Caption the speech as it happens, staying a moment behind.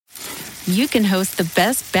you can host the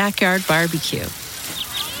best backyard barbecue.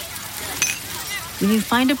 When you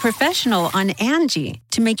find a professional on Angie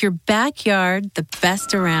to make your backyard the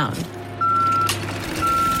best around.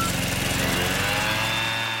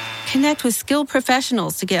 Connect with skilled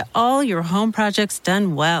professionals to get all your home projects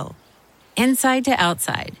done well. Inside to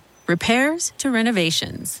outside, repairs to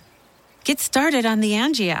renovations. Get started on the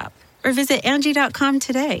Angie app or visit Angie.com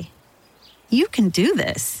today. You can do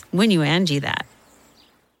this when you Angie that.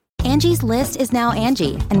 Angie's List is now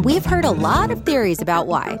Angie, and we've heard a lot of theories about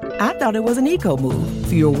why. I thought it was an eco move.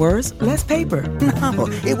 Fewer words, less paper. No,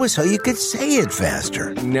 it was so you could say it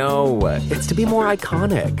faster. No, it's to be more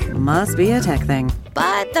iconic. Must be a tech thing.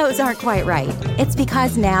 But those aren't quite right. It's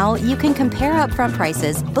because now you can compare upfront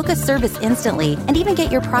prices, book a service instantly, and even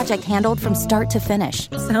get your project handled from start to finish.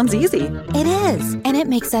 Sounds easy. It is, and it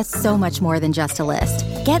makes us so much more than just a list.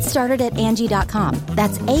 Get started at Angie.com.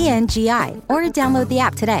 That's ANGI, or download the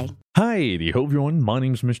app today. Hi, hope everyone. My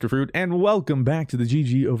name's Mr. Fruit, and welcome back to the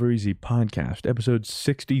GG Over Easy podcast, episode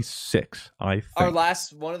 66. I think. Our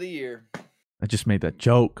last one of the year. I just made that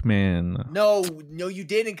joke, man. No, you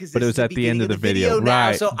didn't, because but it was at the end of the video,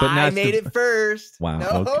 now, right? So but I made it first. Wow.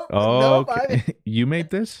 No, okay. You made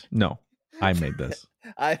this? No, I made this.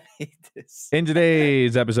 I made this. In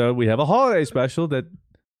today's episode, we have a holiday special that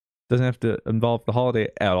doesn't have to involve the holiday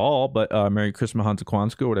at all, but Merry Christmas, Hanukkah,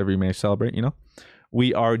 Kwanzaa, whatever you may celebrate, you know.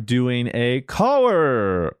 We are doing a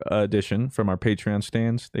caller edition from our Patreon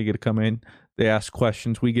stands. They get to come in. They ask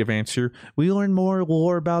questions. We give answer. We learn more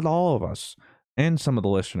lore about all of us and some of the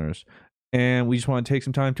listeners. And we just want to take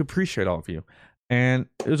some time to appreciate all of you. And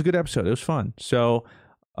it was a good episode. It was fun. So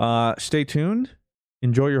stay tuned.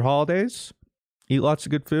 Enjoy your holidays. Eat lots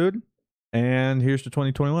of good food. And here's to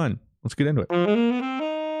 2021. Let's get into it.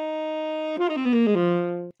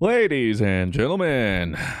 Ladies and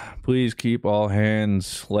gentlemen, please keep all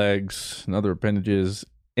hands, legs, and other appendages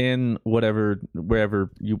in wherever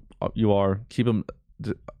you are. Keep them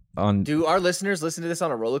on. Do our listeners listen to this on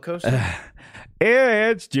a roller coaster?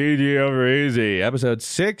 It's GG Over Easy, episode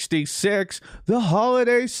 66, the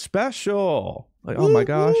holiday special. Like, oh my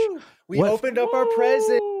gosh. We opened up our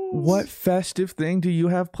present. What festive thing do you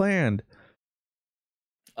have planned?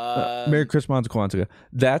 Merry Christmas, Kwanzaa.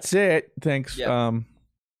 That's it. Thanks. Yeah.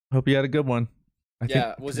 Hope you had a good one.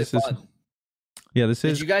 Was it fun?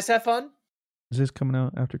 Did you guys have fun? Is this coming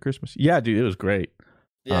out after Christmas? Yeah, dude, it was great.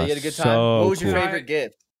 Yeah, you had a good time. What was your favorite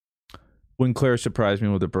gift? When Claire surprised me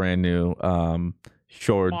with a brand new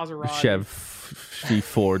Chevy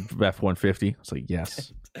Ford F-150. I was like,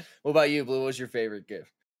 yes. What about you, Blue? What was your favorite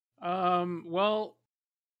gift? Well,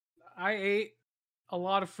 I ate a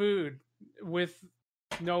lot of food with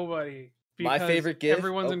nobody. My favorite gift.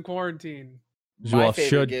 Everyone's in quarantine. My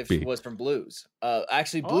favorite gift was from Blues.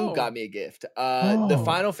 Actually, Blue got me a gift. The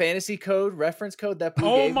Final Fantasy reference code that Blue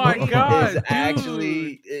gave me. Oh my god! I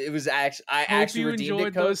actually redeemed you enjoyed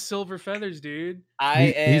it. those silver feathers, dude.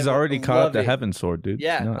 He's already caught up to Heaven Sword, dude.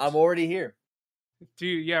 Yeah, I'm already here.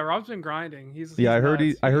 Dude, yeah, Rob's been grinding. I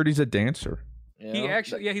heard he's a dancer.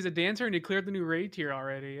 He's a dancer, and he cleared the new raid tier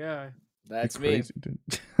already. Yeah, that's me. Crazy, dude.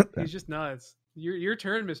 He's just nuts. Your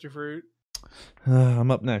turn, Mr. Fruit. I'm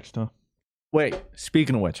up next, huh? Wait,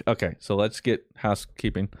 speaking of which, okay, so let's get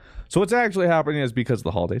housekeeping. So what's actually happening is because of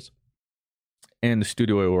the holidays and the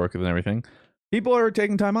studio work and everything, people are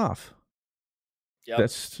taking time off. Yep.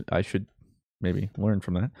 I should maybe learn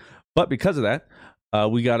from that. But because of that,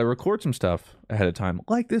 we got to record some stuff ahead of time,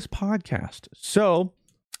 like this podcast. So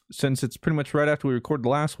since it's pretty much right after we recorded the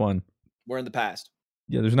last one, we're in the past.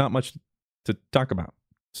 Yeah, there's not much to talk about.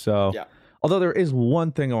 So, although there is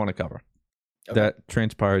one thing I want to cover. Okay. That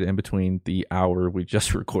transpired in between the hour we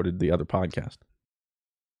just recorded the other podcast.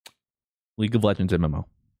 League of Legends MMO.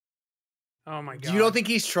 Oh my god. You don't think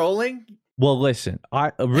he's trolling? Well, listen.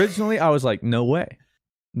 I was like, no way.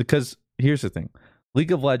 Because here's the thing.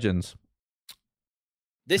 League of Legends.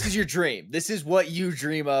 This is your dream. This is what you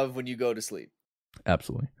dream of when you go to sleep.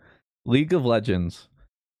 Absolutely. League of Legends,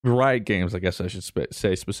 Riot Games, I guess I should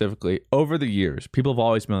say specifically, over the years, people have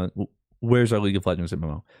always been like, where's our League of Legends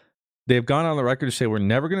MMO? They've gone on the record to say we're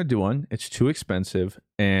never going to do one. It's too expensive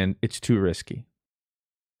and it's too risky.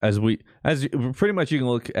 As pretty much you can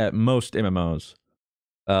look at most MMOs.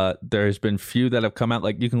 There's been few that have come out.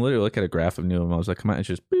 Like you can literally look at a graph of new MMOs that come out. It's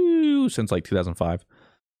just since like 2005,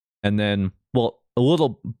 and then a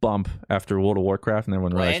little bump after World of Warcraft, and then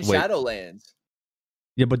when Shadowlands.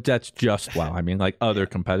 Yeah, but that's just WoW. I mean, like other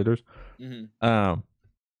competitors. Mm-hmm.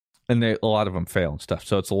 And a lot of them fail and stuff.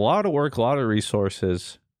 So it's a lot of work, a lot of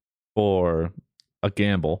resources. For a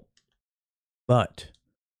gamble, but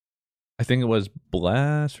I think it was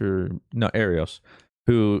Arios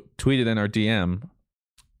who tweeted in our DM.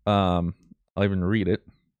 I'll even read it.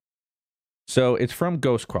 So it's from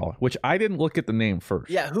Ghostcrawler, which I didn't look at the name first.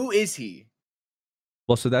 Yeah, who is he?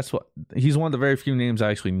 Well, so he's one of the very few names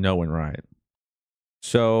I actually know in Riot.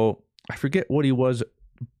 So I forget what he was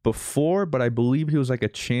before, but I believe he was like a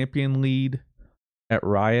champion lead at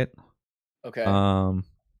Riot. Okay. I'll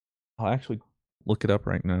actually look it up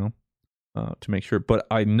right now to make sure, but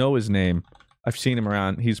I know his name. I've seen him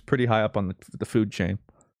around. He's pretty high up on the food chain.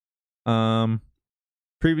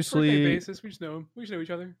 Previously, birthday basis, we just know him. We just know each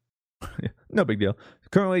other. No big deal.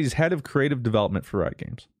 Currently, he's head of creative development for Riot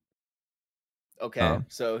Games. Okay,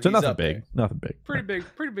 so he's nothing up big. there. Nothing big.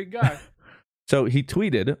 Pretty big guy. So he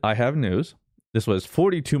tweeted, "I have news. This was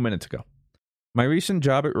 42 minutes ago. My recent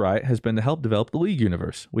job at Riot has been to help develop the League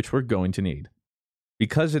universe, which we're going to need.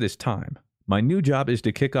 Because it is time, my new job is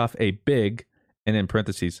to kick off a big, and in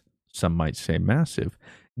parentheses, some might say massive,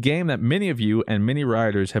 game that many of you and many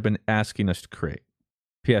Rioters have been asking us to create.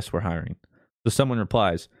 P.S. We're hiring." So someone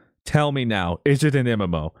replies, "Tell me now, is it an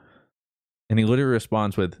MMO?" And he literally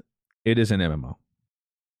responds with, "It is an MMO."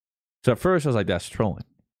 So at first I was like, that's trolling.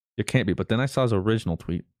 It can't be. But then I saw his original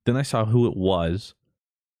tweet. Then I saw who it was.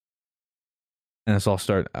 And it's all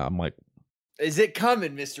started. I'm like, is it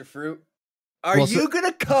coming, Mr. Fruit? Are you going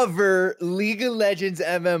to cover League of Legends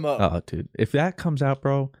MMO? Oh, dude. If that comes out,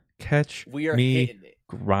 bro, catch me hitting it.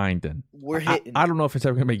 Grinding. We're hitting I don't know if it's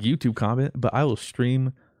ever going to make YouTube comment, but I will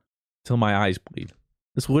stream till my eyes bleed.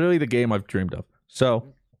 It's literally the game I've dreamed of.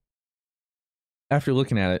 So after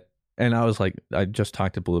looking at it, and I was like, I just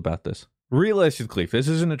talked to Blue about this. Realistically, if this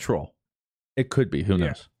isn't a troll, it could be. Who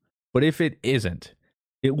knows? But if it isn't,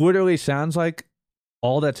 it literally sounds like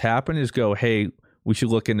all that's happened is go, hey, we should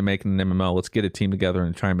look into making an MMO. Let's get a team together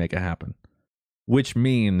and try and make it happen. Which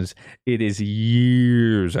means it is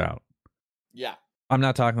years out. Yeah. I'm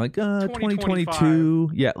not talking like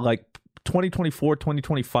 2022. Yeah, like 2024,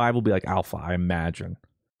 2025 will be like alpha, I imagine.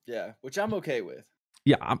 Yeah, which I'm okay with.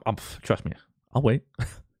 Yeah, I'm trust me. I'll wait.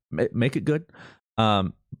 Make it good.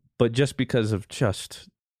 But just because of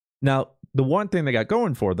now, the one thing they got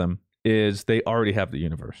going for them is they already have the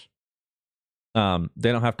universe.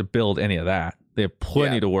 They don't have to build any of that. They have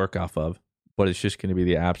plenty to work off of, but it's just going to be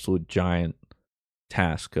the absolute giant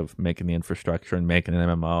task of making the infrastructure and making an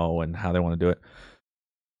MMO and how they want to do it.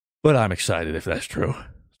 But I'm excited if that's true.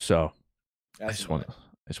 So I just wanted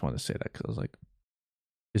to say that because I was like,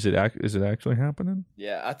 is it actually happening?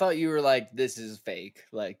 Yeah, I thought you were like, this is fake.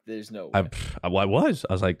 Like, there's no way. I was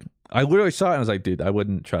like, I literally saw it and I was like, dude, I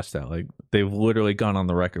wouldn't trust that. Like, they've literally gone on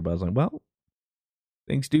the record, but I was like, well,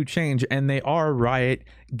 things do change, and they are Riot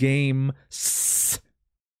Games,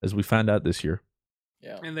 as we found out this year.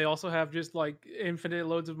 Yeah, and they also have just like infinite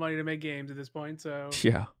loads of money to make games at this point. So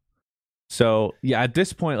yeah. So yeah, at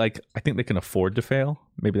this point, like, I think they can afford to fail.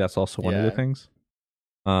 Maybe that's also one of the things.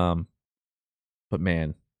 But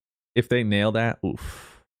man, if they nail that,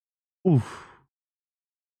 oof.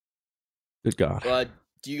 Good God.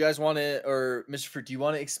 Do you guys want to, or Mr. Fruit, do you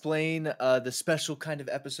want to explain the special kind of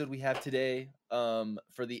episode we have today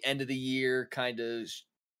for the end of the year, kind of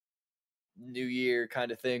new year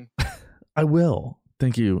kind of thing? I will.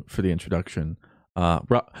 Thank you for the introduction.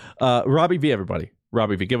 Robbie V, everybody.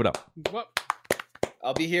 Robbie V, give it up. What?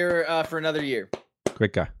 I'll be here for another year.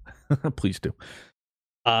 Great guy. Please do.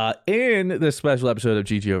 In this special episode of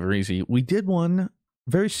GG Over Easy, we did one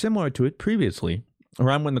very similar to it previously,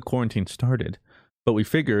 around when the quarantine started. But we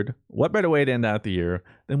figured, what better way to end out the year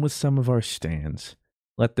than with some of our stans?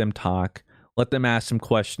 Let them talk. Let them ask some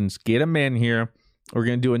questions. Get them in here. We're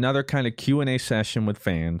going to do another kind of Q&A session with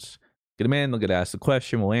fans. Get them in. They'll get asked the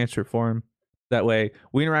question. We'll answer it for them. That way,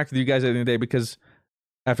 we interact with you guys at the end of the day because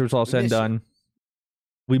after it's all said and done,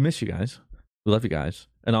 we miss you guys. We love you guys.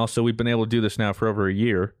 And also, we've been able to do this now for over a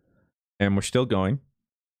year, and we're still going.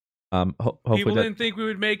 People didn't think we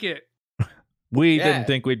would make it. We didn't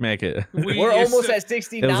think we'd make it. We're almost at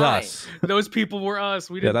 69. It was us. Those people were us.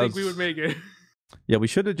 We didn't think we would make it. Yeah, we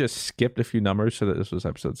should have just skipped a few numbers so that this was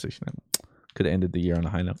episode 69. Could have ended the year on a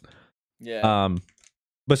high note. Yeah.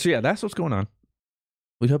 But so yeah, that's what's going on.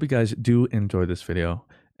 We hope you guys do enjoy this video.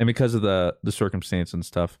 And because of the circumstance and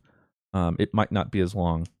stuff, it might not be as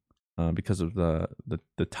long because of the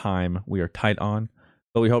time we are tight on.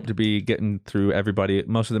 But we hope to be getting through everybody.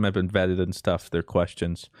 Most of them have been vetted and stuff, their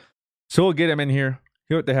questions. So we'll get them in here,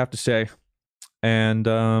 hear what they have to say. And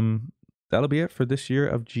that'll be it for this year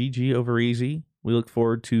of GG Over Easy. We look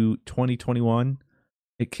forward to 2021.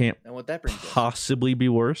 It can't and what that brings possibly be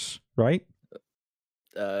worse, right?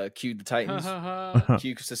 Cue the Titans.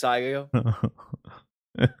 Cue Sasago.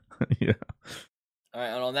 Yeah. All right,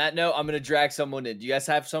 and on that note, I'm going to drag someone in. Do you guys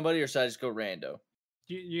have somebody, or should I just go rando?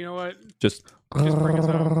 You know what? Just bring us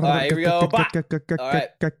home. All right, here we go. Bah! All right.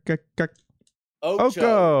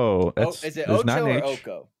 Ocho. That's, Is it there's Ocho not an or H.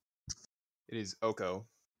 Oko? It is Oko.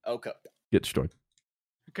 Oko. Get destroyed.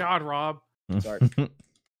 God, Rob. Sorry.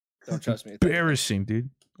 Don't trust me. Embarrassing, dude.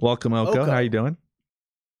 Welcome, Oko. Oko. How you doing?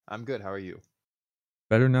 I'm good. How are you?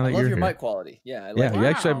 Better now I that love you're your here. mic quality. Yeah, I like Yeah, it. you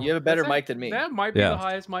actually have, You have a better That's mic than me. That might be Yeah. the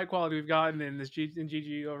highest mic quality we've gotten in this in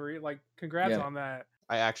GG over here. Like, congrats Yeah. on that.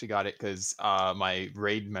 I actually got it because my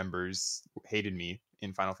raid members hated me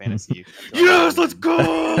in Final Fantasy. Yes, let's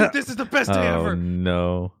go! This is the best day oh ever.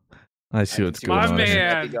 no, I see what's going My on.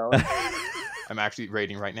 man. I'm actually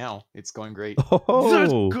raiding right now. It's going great. Oh,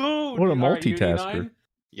 Let's go! what a dude. All right, you multitasker. E9?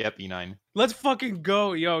 Yep, E9. Let's fucking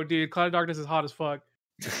go, yo, dude. Cloud of Darkness is hot as fuck,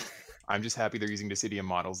 I'm just happy they're using Dissidia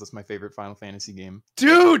models. That's my favorite Final Fantasy game.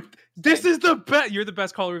 dude. This is the best. You're the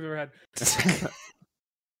best caller we've ever had.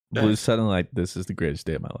 Blue suddenly like this is the greatest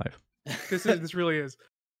day of my life. This really is.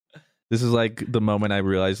 This is like the moment I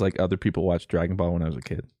realized like other people watched Dragon Ball when I was a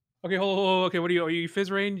kid. Okay, hold. Okay, what are you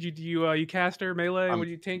fizz range? You caster melee? I'm- What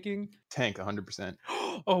are you tanking? Tank, 100%.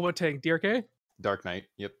 Oh, what tank? DRK? Dark Knight.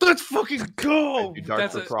 Yep. Let's fucking I go! do Dark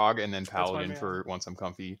That's for a- Prog and then my Paladin man. for once I'm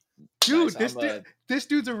comfy. dude. Nice, This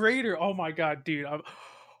dude's a raider. Oh my god, dude.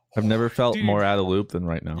 I've never felt Dude. more out of loop than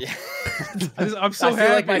right now. Yeah. I'm so I feel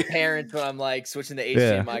happy. like my parents when I'm like switching the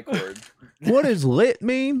HDMI cord. What does lit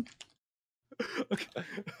mean? okay.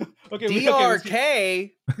 let's keep-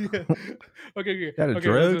 DRK. yeah. Okay. That a okay,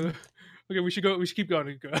 drug? okay, we should go. We should keep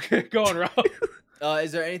going. Okay, go on, Rob.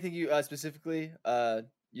 Is there anything you specifically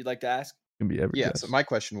you'd like to ask? Can be every Yeah, guess. so my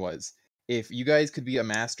question was, if you guys could be a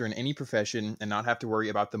master in any profession and not have to worry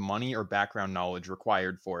about the money or background knowledge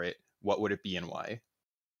required for it, what would it be and why?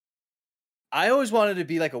 I always wanted to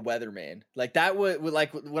be like a weatherman. Like that would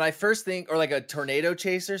like when I first think, or like a tornado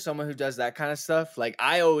chaser, someone who does that kind of stuff. Like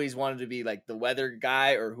I always wanted to be like the weather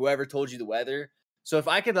guy or whoever told you the weather. So if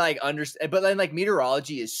I could like understand, but then like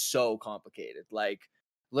meteorology is so complicated. Like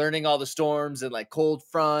learning all the storms and like cold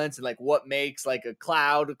fronts and like what makes like a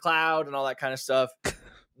cloud and all that kind of stuff.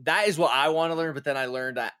 That is what I want to learn. But then I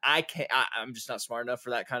learned that I'm just not smart enough for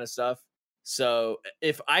that kind of stuff. So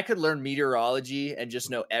if I could learn meteorology and just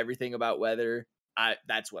know everything about weather,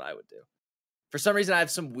 that's what I would do. For some reason, I have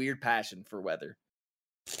some weird passion for weather.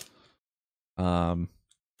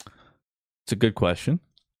 It's a good question,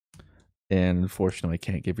 and unfortunately, I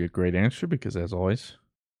can't give you a great answer because, as always,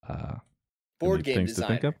 Board game things to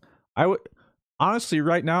think designer. of. I would honestly,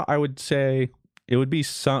 right now, I would say it would be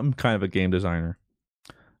some kind of a game designer.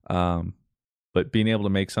 But being able to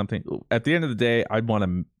make something at the end of the day, I'd want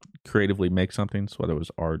to creatively make something, so whether it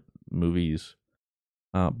was art, movies.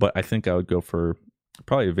 But I think I would go for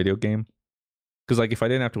probably a video game. Because like if I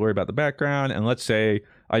didn't have to worry about the background, and let's say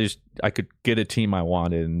I could get a team I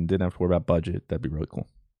wanted and didn't have to worry about budget, that'd be really cool.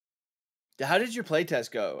 How did your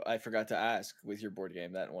playtest go? I forgot to ask with your board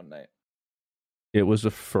game that one night. It was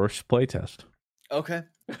the first playtest. Okay.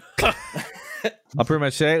 I'll pretty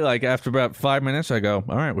much say, like, after about 5 minutes, I go,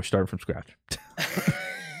 all right, we're starting from scratch.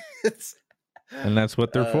 And that's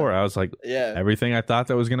what they're for. I was like, yeah. everything I thought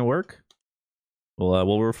that was going to work,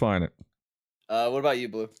 we'll refine it. What about you,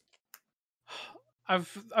 Blue? I've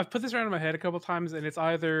put this around in my head a couple times, and it's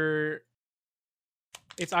either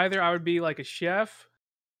I would be like a chef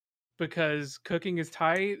because cooking is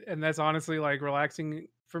tight, and that's honestly like relaxing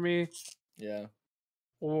for me. Yeah.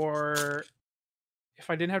 Or if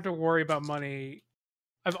I didn't have to worry about money,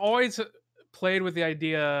 I've always played with the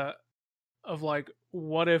idea of like,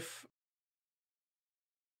 what if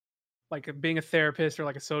like being a therapist or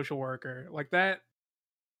like a social worker like that,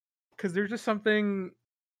 because there's just something,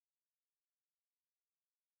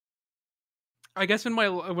 I guess in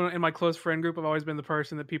my close friend group, I've always been the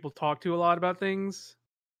person that people talk to a lot about things.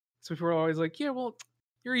 So people are always like, yeah, well,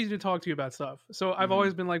 you're easy to talk to about stuff. So I've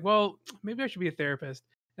always been like, well, maybe I should be a therapist.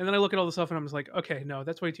 And then I look at all the stuff and I'm just like, okay, no,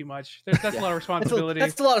 that's way too much. That's a lot of responsibility.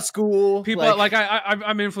 That's a lot of school. People like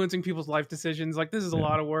I'm influencing people's life decisions. Like this is a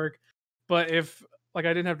lot of work. But if like I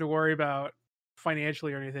didn't have to worry about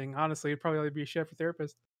financially or anything, honestly, it'd probably only be a chef or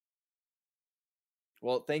therapist.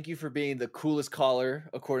 Well, thank you for being the coolest caller,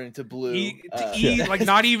 according to Blue. Like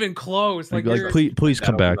not even close. Like please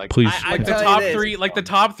come back, please. Like the top three, like the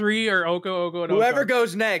top three are Oko, and whoever Oko.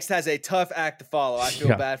 goes next has a tough act to follow. I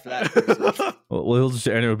feel bad for that person. Well, he'll just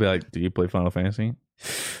and it would be like, do you play Final Fantasy?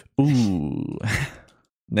 Ooh,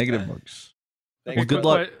 negative marks. Well, good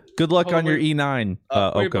luck. Good luck on your E9,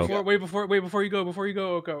 Oko. Before you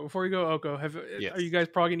go, Oko. Are you guys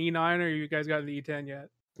progging E9 or you guys got the E10 yet?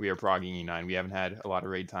 We are progging E9. We haven't had a lot of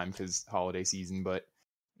raid time because holiday season, but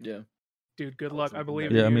yeah, dude, good luck. I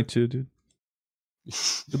believe. Yeah, in you. me too, dude.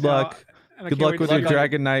 Good luck. And I Good can't luck wait with to your see-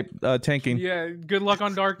 Dragon Knight tanking Yeah, good luck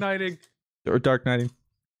on Dark Knighting. or Dark Knighting.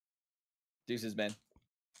 Deuces, man.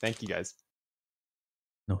 Thank you guys.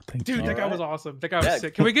 No, thank Dude, you. that guy Alright. was awesome. That guy was Yeah.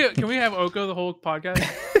 sick. Can we have Oko the whole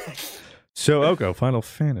podcast? So Oko, Final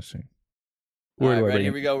Fantasy. All Where right, do I ready? bring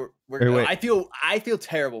Here it? we go. We're Hey, go- wait. I feel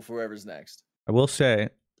terrible for whoever's next. I will say,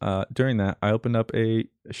 during that, I opened up a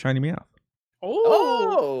shiny Meowth, Oh,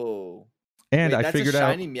 Oh, and wait, I that's figured a out.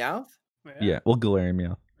 shiny Meowth. Yeah, well, Galarian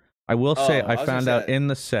Meowth. I will say, Oh, I I was gonna found say out that. in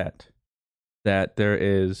the set that there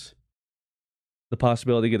is the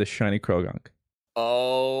possibility to get a shiny Krogunk,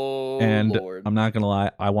 Oh, and Lord. I'm not gonna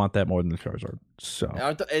lie, I want that more than the Charizard. So,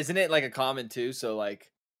 Isn't it like a common too? So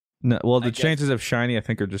like, no, well, the I guess- chances of shiny, I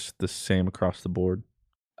think, are just the same across the board.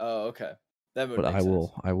 oh, okay. That would But make I sense.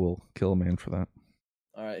 will kill a man for that.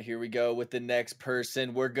 All right, here we go with the next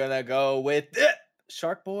person. We're gonna go with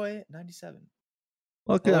Shark Boy 97.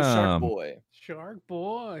 Welcome. Hello, Shark Boy. Shark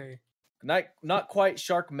Boy. Not quite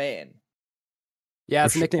Shark Man. Yeah,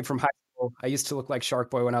 it's For a nickname from high school. I used to look like Shark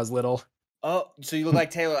Boy when I was little. Oh, so you look like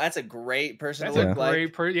Taylor. That's a great person That's to a look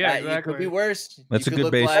like. great yeah, You exactly. could be worse. That's You a could good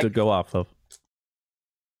look base like, to go off of.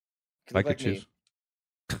 could I look could like me. choose.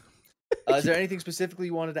 Is there anything specifically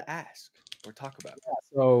you wanted to ask or talk about?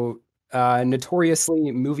 So,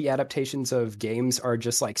 notoriously, movie adaptations of games are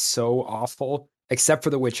just like so awful, except for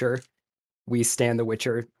The Witcher. We stand The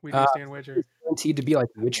Witcher. We understand Witcher. Guaranteed to be like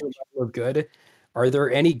Witcher level of good. Are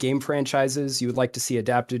there any game franchises you would like to see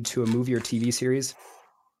adapted to a movie or TV series?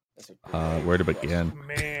 That's a great Where to question. begin?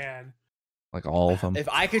 Man. Like all of them. If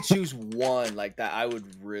I could choose one like that, I would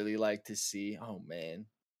really like to see. Oh man,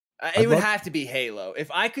 I'd it would love- have to be Halo.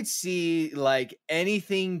 If I could see like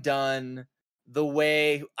anything done the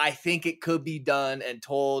way I think it could be done and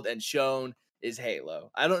told and shown, is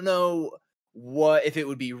Halo. I don't know what if it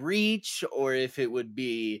would be Reach or if it would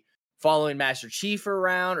be following Master Chief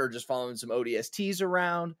around or just following some ODSTs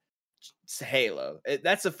around. It's Halo.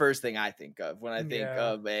 That's the first thing I think of when I think Yeah.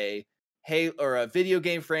 of a Halo or a video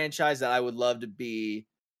game franchise that I would love to be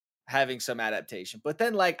having some adaptation. But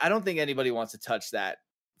then, like, I don't think anybody wants to touch that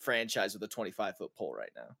franchise with a 25-foot pole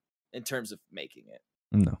right now in terms of making it.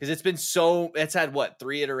 No, Because it's had what,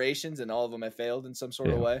 3 iterations and all of them have failed in some sort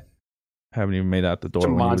of Yeah. way. haven't even made out the door. It's a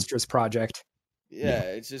when you would- monstrous project. Yeah,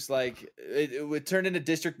 it's just like it would turn into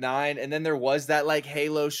District 9, and then there was that like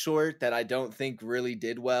Halo short that I don't think really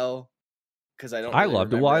did well because I don't. I really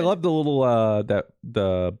loved it. remember Well, I any- loved the little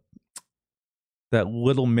that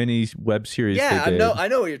little mini web series. Yeah, they did. I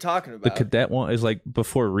know what you're talking The about. cadet one is like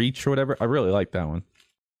before Reach or whatever. I really like that one,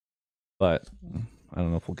 but I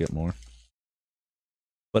don't know if we'll get more.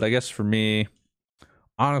 But I guess for me,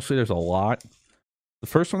 honestly, there's a lot. The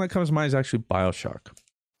first one that comes to mind is actually BioShock.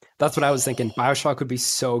 That's what I was thinking. BioShock would be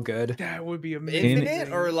so good. That would be amazing.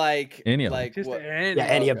 Infinite or like Any of them. like just what? any. Yeah,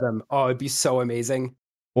 any of them. Oh, it'd be so amazing.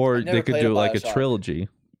 Or I've never they could played a do like a BioShock. trilogy,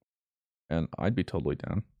 and I'd be totally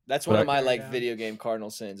down. That's But one I- of my like Yeah. video game cardinal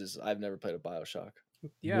sins is I've never played a BioShock.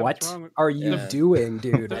 Yeah, what what's wrong with- are you Yeah. doing,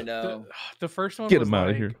 dude? I know. The first one Get was him out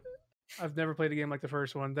of like- here. I've never played a game like the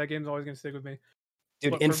first one. That game's always gonna stick with me.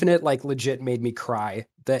 Dude, But for- Infinite like legit made me cry.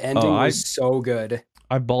 The ending I- was so good.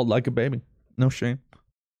 I bawled like a baby. No shame.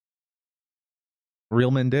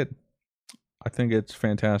 Real men did. I think it's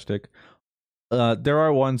fantastic. There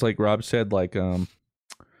are ones like Rob said, like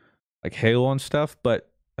Halo and stuff,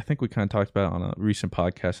 but I think we kind of talked about it on a recent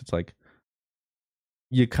podcast. It's like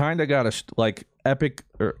you kind of got to like epic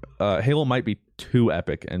or Halo might be too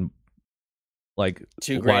epic and like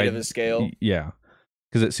Too great of wide- a scale. Yeah,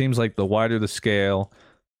 because it seems like the wider the scale,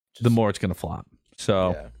 the more it's gonna flop.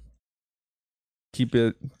 So Yeah. keep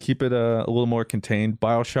it a little more contained.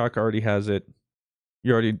 BioShock already has it.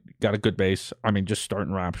 You already got a good base. I mean, just start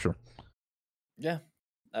in Rapture. Yeah,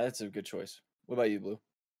 that's a good choice. What about you, Blue?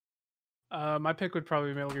 My pick would probably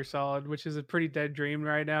be Metal Gear Solid, which is a pretty dead dream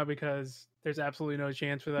right now because there's absolutely no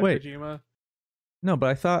chance for that Wait. Kojima. No, but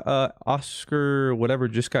I thought Oscar whatever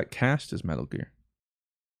just got cast as Metal Gear.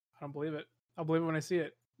 I don't believe it. I'll believe it when I see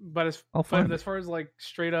it. But I'll find as it. far as like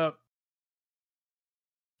straight up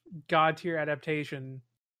god tier adaptation,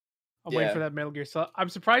 I'm waiting Yeah. for that Metal Gear Solid. I'm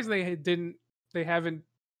surprised they didn't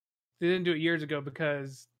do it years ago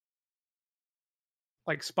because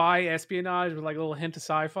like spy espionage with like a little hint of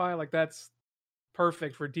sci-fi, like that's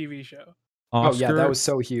perfect for a TV show. Oscar, Oh yeah, that was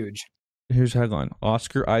so huge. Here's a headline: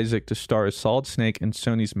 Oscar Isaac to star as Solid Snake in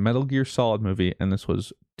Sony's Metal Gear Solid movie, and this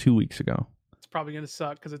was 2 weeks ago. It's probably gonna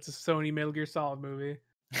suck because it's a Sony Metal Gear Solid movie.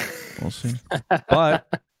 We'll see. But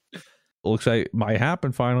looks like it might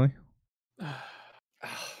happen finally. Like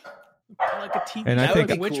a TV And I show, think- like That'd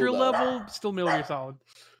be Witcher cool, though. level, still Metal Gear Solid.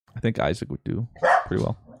 I think Isaac would do pretty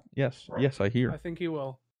well. Yes, I hear. I think he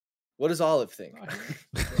will. What does Olive think?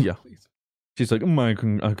 Yeah. She's like,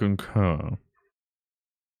 I concur.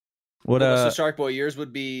 What So Shark Boy, yours would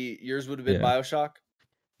have been BioShock.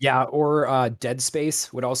 Yeah, or Dead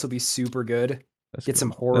Space would also be super good. Get some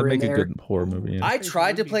horror That'd in make there. a good horror movie. Yeah. I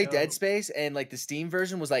tried to play Dead Space, and like the Steam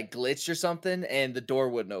version was like glitched or something, and the door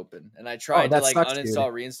wouldn't open. And I tried to like sucks,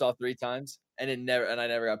 uninstall, reinstall 3 times, and I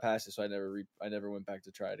never got past it, so I never went back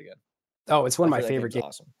to try it again. Oh, it's one of my feel like favorite games.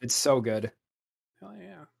 Awesome. It's so good. Hell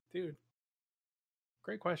yeah, dude.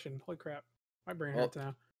 Great question. Holy crap. My brain hurts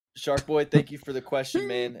now. Shark Boy, thank you for the question,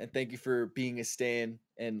 man, and thank you for being a stan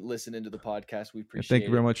and listening to the podcast. We appreciate it. Thank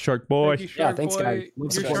you very much, Shark Boy. Thank you, Shark thanks, Boy. guys.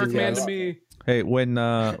 You're Support Shark you Man guys. to me. Hey, when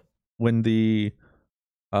the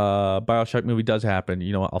BioShock movie does happen,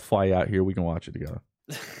 you know what? I'll fly you out here. We can watch it together.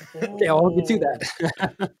 Yeah, I'll do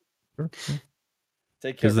that. Take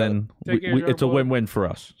care. Because then it's a win-win for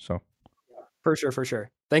us. So For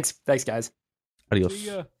sure. Thanks, guys. adios. See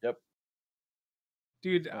ya. Yep.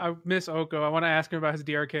 Dude, I miss Oko. I want to ask him about his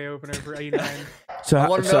DRK opener for 89. So I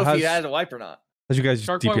want to know if he how's had a wipe or not. you guys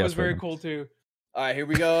Shark DPS Boy was very right cool too. All right, here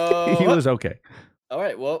we go. He was okay. All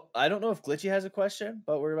right, well, I don't know if Glitchy has a question,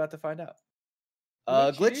 but we're about to find out.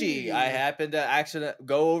 Glitchy, I happened to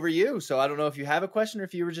go over you, so I don't know if you have a question or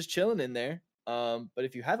if you were just chilling in there. But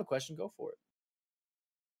if you have a question, go for it.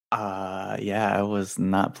 Yeah, I was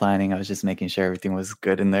not planning. I was just making sure everything was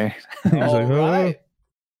good in there. All right.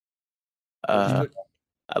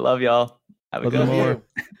 I love y'all. Have a Love good you one. more.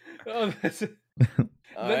 Oh, that's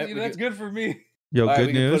right, good for me. Yo, All right, good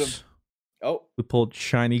we can put news. Oh, We pulled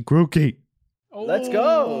shiny Grookey. Let's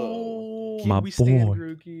go. My we stand boy.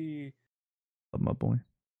 Grookey. Love my boy.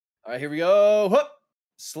 all right, here we go. Whoop.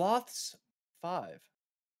 Sloths 5.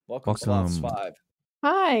 Welcome, Sloths 5.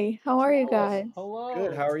 Hi, how are you guys? Hello.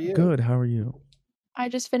 Good, how are you? Good. How are you? I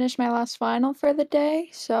just finished my last final for the day,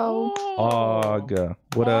 so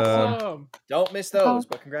What Awesome. Don't miss those,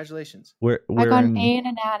 but congratulations. We're I got in an A in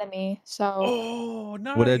anatomy, so Oh,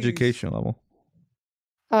 nice. what education level?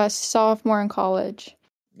 sophomore in college.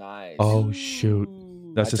 Nice. Oh shoot.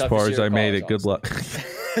 That's My as toughest far as year I of made it. college, Good luck.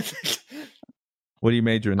 What do you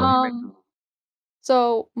major in?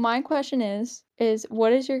 So my question is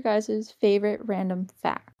what is your guys' favorite random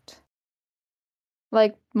fact?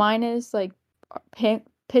 Like mine is like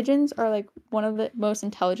pigeons are like one of the most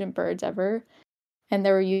intelligent birds ever, and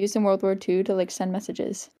they were used in World War II to like send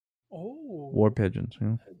messages. Oh. War pigeons.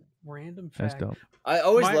 Yeah. Random That's fact. dope. I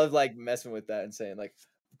always love like messing with that and saying like,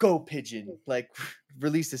 "Go pigeon!" Like,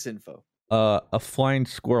 release this info. A flying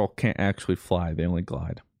squirrel can't actually fly; they only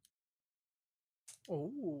glide.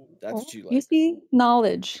 Oh. That's what you like. You see,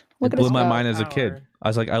 knowledge. Look It at us blew my go. mind as a kid. I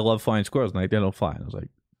was like, I love flying squirrels, and like, they don't fly. And I was like,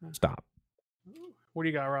 stop. What do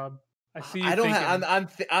you got, Rob? I see you I don't thinking.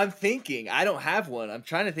 have. I'm thinking. I don't have one. I'm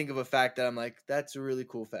trying to think of a fact that I'm like, that's a really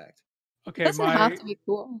cool fact. Okay, It doesn't have to be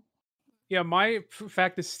cool. Yeah, my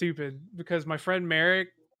fact is stupid because my friend Merrick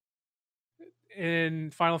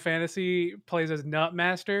in Final Fantasy plays as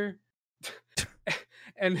Nutmaster,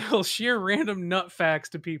 and he'll share random nut facts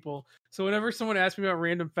to people. So whenever someone asks me about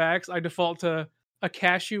random facts, I default to a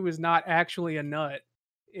cashew is not actually a nut.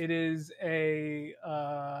 It is it's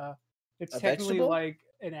A technically vegetable? like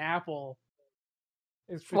an apple.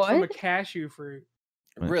 It's from a What? cashew fruit.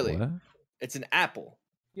 Really, What? it's an apple.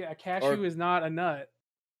 Yeah, a cashew is not a nut.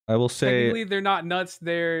 I will say Technically, they're not nuts.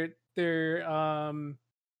 They're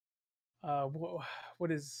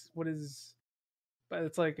what is but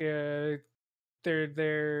it's like they're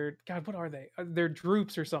God, what are they? They're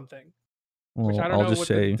droops or something. Which well, I don't I'll know just what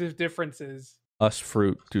say the difference is. us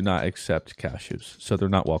fruit do not accept cashews, so they're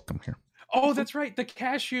not welcome here. Oh, that's right. The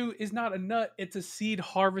cashew is not a nut. It's a seed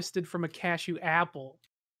harvested from a cashew apple.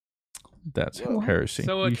 That's Whoa. heresy.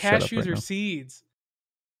 So You shut up cashews right are now. seeds.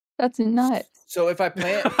 That's nuts. So if I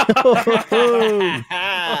plant,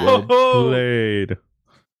 Well played.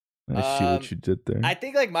 I see what you did there. I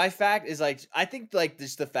think like my fact is like I think like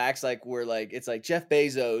just the facts like were like it's like Jeff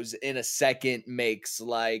Bezos in a second makes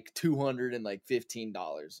like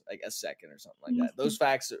 $215 like a second or something like that. Those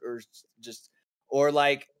facts are just or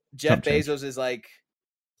like Jeff Chump change. Bezos is like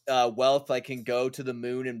wealth like can go to the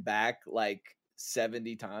moon and back like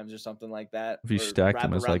 70 times or something like that. If you or stack wrap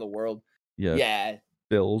them as around like the world. yeah,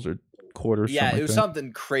 bills or quarters. Yeah, something it was like that.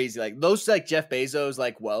 something crazy. Like those like Jeff Bezos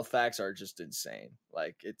like wealth facts are just insane.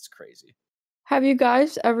 Like it's crazy. Have you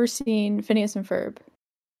guys ever seen Phineas and Ferb?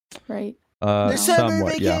 Right. The summer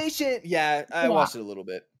somewhat, yeah. vacation. Yeah, I watched it a little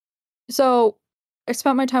bit. So I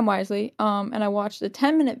spent my time wisely, and I watched a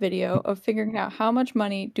 10-minute video of figuring out how much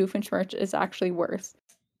money Doofenshmirtz is actually worth.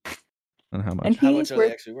 And how much? And How he much is are they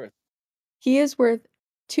worth actually worth? he is worth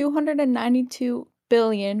 $292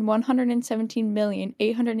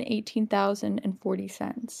 117,818,040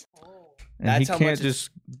 cents. And That's he how can't much it's-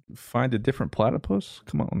 just find a different platypus?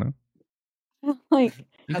 Come on now. Like,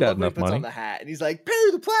 You I got love when he enough puts on money. the hat and he's like,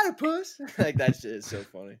 Perry the platypus. Like, that shit is so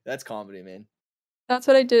funny. That's comedy, man. that's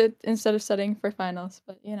what I did instead of studying for finals.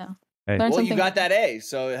 But Hey. learn Well, you something. got that A,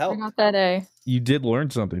 so it I helped. got that A. You did learn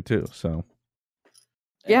something too, so.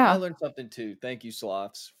 And Yeah. I learned something too. Thank you,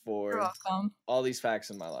 Sloths, You're for welcome. all these facts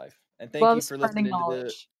in my life. And thank Love you for spreading listening to the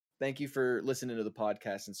knowledge. thank you for listening to the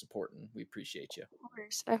podcast and supporting. We appreciate you. Of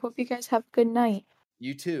course. I hope you guys have a good night.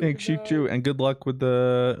 You too. Thanks, you too. And good luck with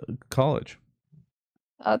the college.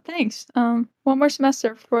 Thanks. One more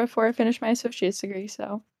semester before I finish my associate's degree.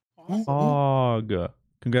 So Og.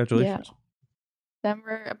 Congratulations. then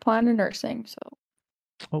we're applying to nursing. So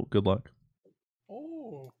Oh, good luck.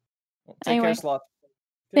 Oh. Take Anyway. care, Sloth.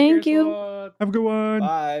 Thank you. Have a good one.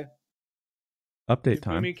 Bye. Update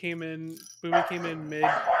time. Boomy came in mid.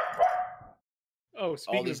 Oh,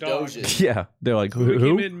 speaking these of dogs, Doges. Yeah, they're like, Boomy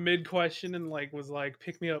who? came in mid question and was like,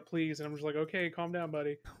 "Pick me up, please." And I'm just like, "Okay, calm down,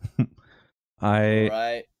 buddy." I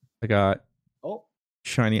Right. I got Oh.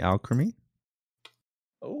 shiny alchemy,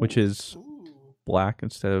 which is black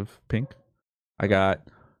instead of pink. I got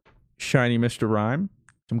shiny Mr. Rhyme.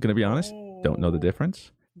 I'm gonna be honest, don't know the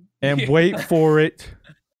difference. And wait for it,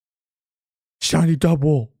 shiny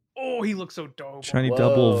double, Oh, he looks so dope. shiny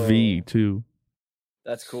double Whoa. V too.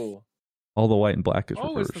 That's cool. All the white and black is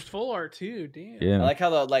Oh, it's reversed. the full art too. Damn. Yeah. I like how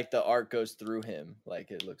the art goes through him. Like,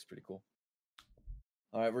 it looks pretty cool.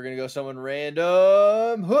 All right, we're gonna go someone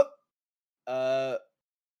random.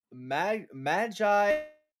 Magi.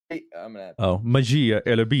 I'm gonna. Oh, magia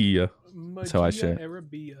Arabia. That's how I say it.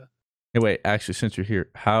 Arabia. Hey, wait. Actually, since you're here,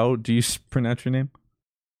 how do you pronounce your name?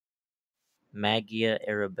 Magia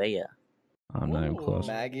Arabia. I'm not even close.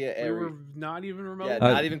 Magia We were Ari. not even remote. Yeah,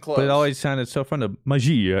 not even close. But it always sounded so fun to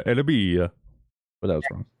magia Arabia. But that was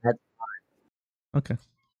wrong. Okay,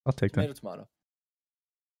 I'll take Tomato, that. tomato.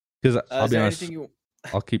 Because I'll Is be there honest, anything you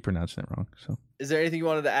I'll keep pronouncing it wrong. So is there anything you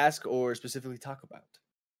wanted to ask or specifically talk about?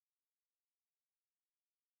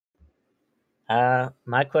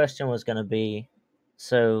 My question was going to be,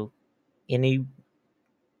 so if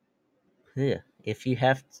you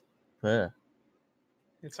have to,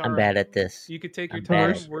 It's I'm all bad right. at this. You could take your I'm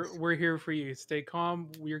bad time. at We're here for you. Stay calm.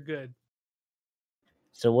 We're good.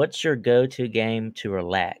 So what's your go-to game to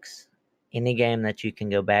relax? Any game that you can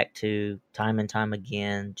go back to time and time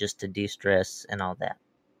again just to de-stress and all that.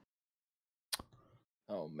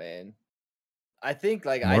 Oh man. I think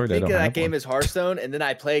I'm I worried I think don't that have game one. is Hearthstone, and then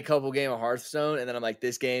I play a couple game of Hearthstone, and then I'm like,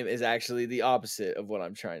 this game is actually the opposite of what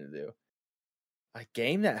I'm trying to do. A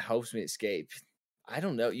game that helps me escape. I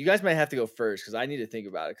don't know. You guys might have to go first because I need to think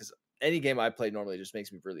about it. Because any game I play normally just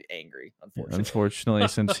makes me really angry. unfortunately,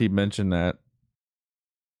 since he mentioned that,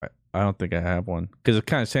 I don't think I have one. Because it's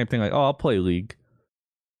kind of the same thing. Like, oh, I'll play League.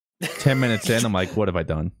 10 minutes in, I'm like, what have I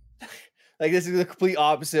done? Like, this is the complete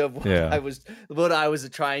opposite of what Yeah. I was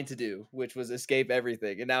trying to do, which was escape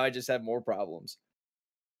everything, and now I just have more problems.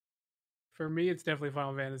 For me, it's definitely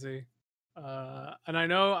Final Fantasy. And I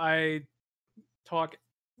know I talk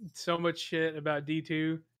so much shit about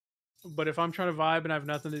D2, but if I'm trying to vibe and I have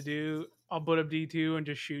nothing to do, I'll boot up D2 and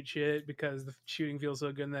just shoot shit because the shooting feels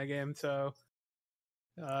so good in that game. So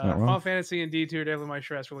wrong. Final Fantasy and D2 are definitely my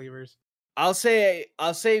stress relievers. I'll say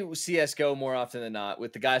CS:GO more often than not.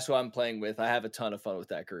 With the guys who I'm playing with, I have a ton of fun with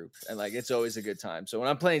that group, and like it's always a good time. So when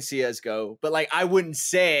I'm playing CS:GO, but like I wouldn't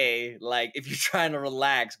say like if you're trying to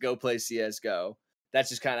relax, go play CS:GO. That's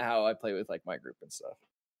just kind of how I play with like my group and stuff.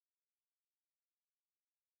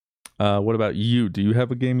 What about you? Do you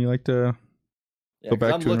have a game you like to Yeah, go 'cause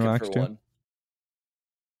back I'm to and looking relax for to? one.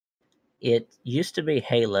 It used to be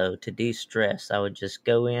Halo. To de-stress, I would just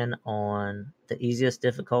go in on the easiest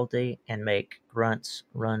difficulty and make grunts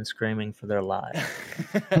run screaming for their lives.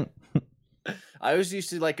 I always used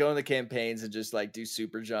to like go in the campaigns and just like do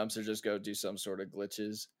super jumps or just go do some sort of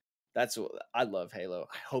glitches. That's what I love Halo.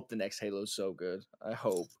 I hope the next Halo's so good. I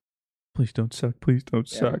hope. Please don't suck. Please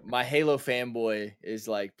don't Yeah, suck. my Halo fanboy is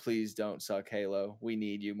like, please don't suck, Halo. We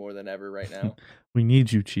need you more than ever right now. We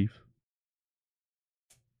need you, Chief.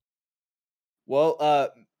 Well,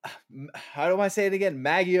 how do I say it again?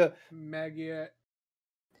 Magia. Magia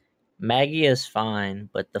Magia is fine,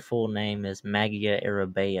 but the full name is Magia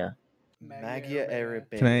Arabia. Magia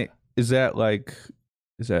Arabia. Can I? Is that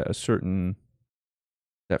a certain?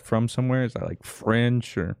 Is that from somewhere? Is that like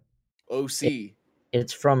French or? OC.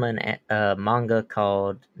 It's from a manga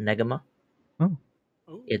called Negama. Oh.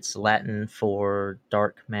 It's Latin for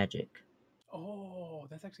dark magic. Oh,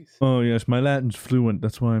 that's actually. Oh yes, my Latin's fluent.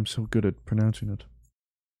 That's why I'm so good at pronouncing it.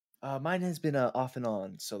 Mine has been off and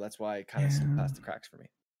on, so that's why it kind of slipped past the cracks for me.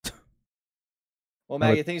 Well,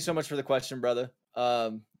 Maggie, thank you so much for the question, brother.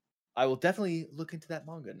 I will definitely look into that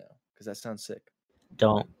manga now because that sounds sick.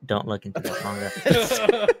 Don't look into that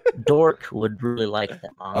manga. Dork would really like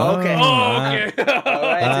that manga. Okay. Okay. All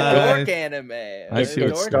right, it's a dork anime.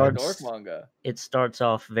 It Dork manga. It starts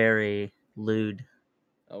off very lewd,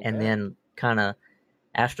 Okay. and then kind of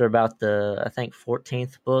after about the I think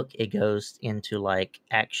 14th book, it goes into like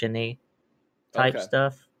action-y type Okay.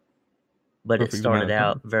 stuff. But Perfect it started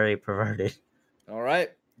amount of out very perverted. All right,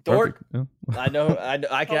 Dork. Yeah. I know.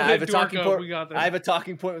 I can. I have a Dork talking up, point. we got this. I have a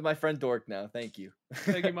talking point with my friend Dork now. Thank you.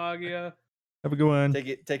 Thank you, Magia. Have a good one.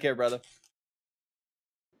 Take care, brother.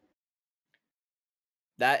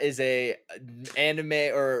 That is a anime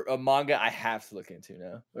or a manga I have to look into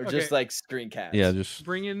now, or just Okay. like screen caps. Yeah, just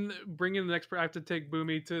Bring in the next. I have to take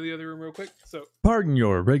Boomy to the other room real quick. So pardon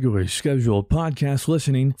your regularly scheduled podcast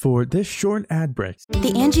listening for this short ad break.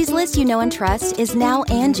 The Angie's List you know and trust is now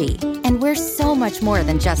Angie, and we're so much more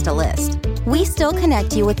than just a list. We still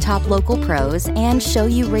connect you with top local pros and show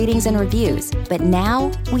you ratings and reviews, but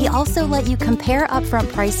now we also let you compare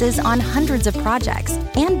upfront prices on hundreds of projects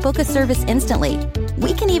and book a service instantly.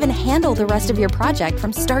 We can even handle the rest of your project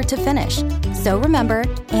from start to finish. So remember,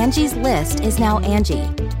 Angie's List is now Angie,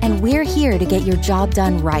 and we're here to get your job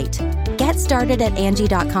done right. Get started at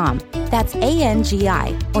Angie.com. That's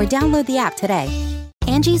ANGI, or download the app today.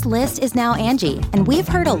 Angie's List is now Angie, and we've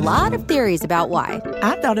heard a lot of theories about why.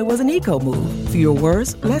 I thought it was an eco move. Fewer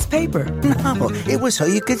words, less paper. No, it was so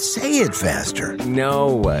you could say it faster.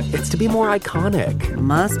 No, it's to be more iconic.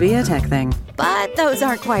 Must be a tech thing. But those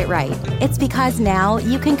aren't quite right. It's because now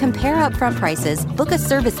you can compare upfront prices, book a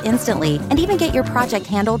service instantly, and even get your project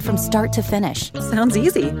handled from start to finish. Sounds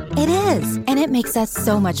easy. It is, and it makes us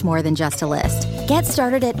so much more than just a list. Get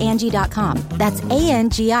started at Angie.com. That's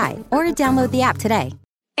ANGI, or download the app today.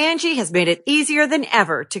 Angie has made it easier than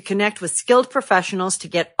ever to connect with skilled professionals to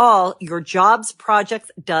get all your jobs projects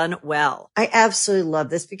done well. I absolutely love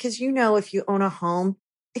this because, if you own a home,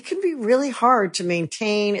 it can be really hard to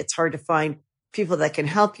maintain. It's hard to find people that can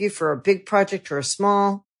help you for a big project or a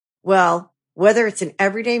small. Well, whether it's in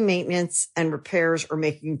everyday maintenance and repairs or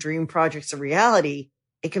making dream projects a reality,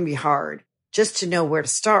 it can be hard just to know where to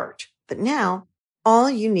start. But now all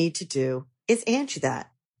you need to do is Angie that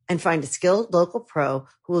and find a skilled local pro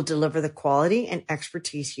who will deliver the quality and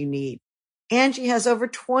expertise you need. Angie has over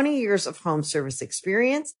 20 years of home service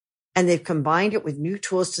experience, and they've combined it with new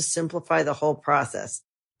tools to simplify the whole process.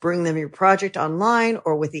 Bring them your project online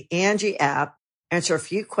or with the Angie app, answer a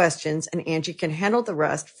few questions, and Angie can handle the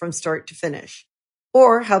rest from start to finish.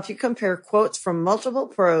 Or help you compare quotes from multiple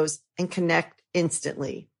pros and connect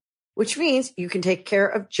instantly, which means you can take care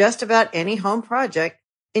of just about any home project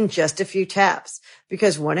in just a few taps.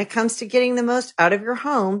 Because when it comes to getting the most out of your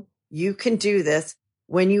home, you can do this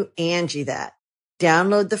when you Angie that.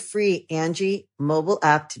 Download the free Angie mobile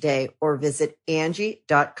app today or visit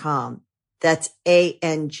Angie.com. That's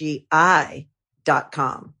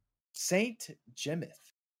ANGI.com. Saint Jimith.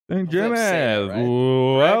 St. Hopefully I'm saying that Jimmy,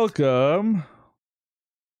 right. welcome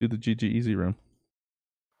to the GG Easy Room.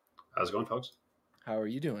 How's it going, folks? How are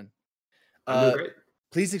you doing? I'm doing great.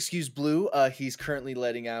 Please excuse Blue. He's currently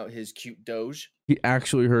letting out his cute Doge. He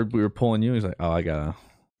actually heard we were pulling you. He's like, "Oh,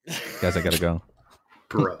 guys, I gotta go."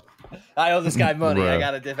 Bro. I owe this guy money. I Bruh.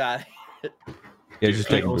 gotta dip out. Yeah, just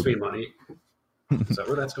He take owes me money. Is that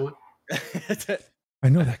where that's going? I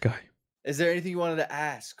know that guy. Is there anything you wanted to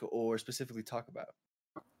ask or specifically talk about?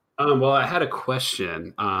 Well, I had a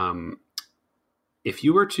question. If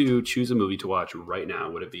you were to choose a movie to watch right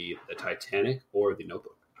now, would it be The Titanic or The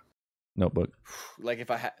Notebook? Notebook. Like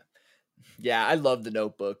if I had, yeah, I love The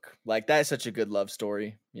Notebook. Like that's such a good love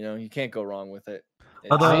story. You can't go wrong with it.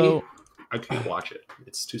 Although I can't watch it.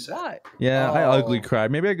 It's too sad. Why? Yeah, I Oh. ugly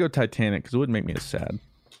cried. Maybe I'd go Titanic because it wouldn't make me as sad.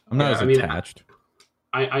 I'm not as attached.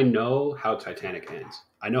 I know how Titanic ends.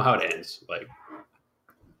 I know how it ends.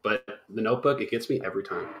 But The Notebook, it gets me every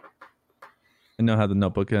time. I know how the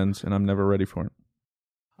Notebook ends, and I'm never ready for it.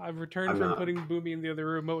 I've returned I'm from not. putting Boomy in the other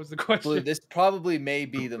room. What was the question? Blue, this probably may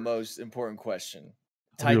be the most important question: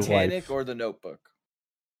 Of your Titanic life. or The Notebook?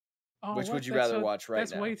 Oh, Which what? would you That's rather watch right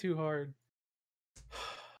That's now? way too hard.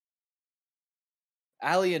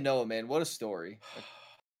 Allie and Noah, man, what a story!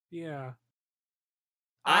 Yeah.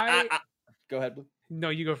 I go ahead, Blue. No,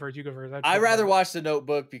 you go first. You go first. I'd rather watch The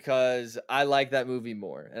Notebook because I like that movie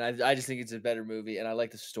more, and I just think it's a better movie, and I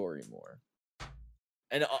like the story more.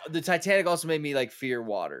 And the Titanic also made me like fear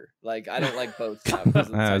water. Like I don't like boats now. because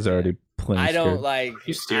of the I was Titanic. already plenty I don't scared. like. Are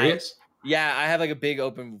you serious? Yeah, I have like a big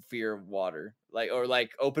open fear of water, like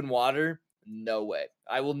open water. No way.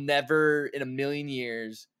 I will never in a million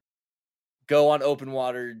years go on open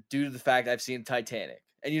water due to the fact I've seen Titanic.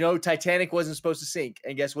 And Titanic wasn't supposed to sink,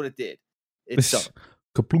 and guess what it did? It sunk.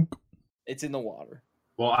 Kaplunk. It's in the water.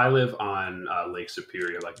 Well, I live on Lake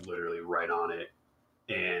Superior, like literally right on it.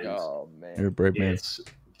 And oh man, you're a brave man.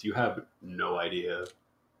 You have no idea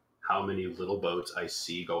how many little boats I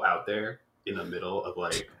see go out there in the middle of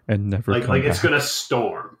and never like it's gonna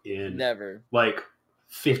storm in never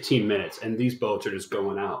 15 minutes, and these boats are just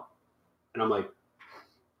going out, and I'm like,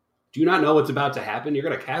 do you not know what's about to happen? You're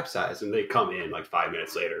gonna capsize, and they come in 5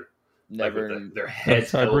 minutes later, never. Their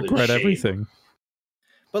heads. I regret everything.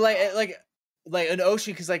 But like an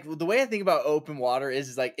ocean, because the way I think about open water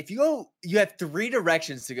is if you have 3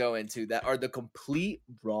 directions to go into that are the complete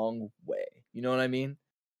wrong way. You know what I mean?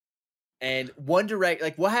 And one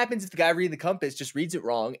what happens if the guy reading the compass just reads it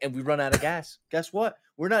wrong and we run out of gas? Guess what?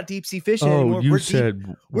 We're not deep sea fishing anymore.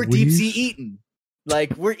 We're deep sea eating.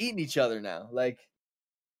 We're eating each other now.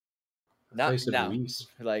 Not now.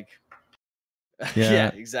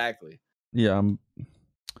 Yeah, exactly. Yeah,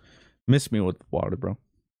 miss me with water, bro.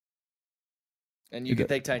 And you can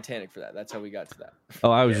thank Titanic for that. That's how we got to that.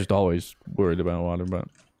 Oh, I was just always worried about water, but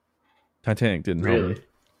Titanic didn't help me.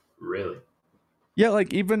 Really? Yeah,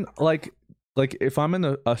 even if I'm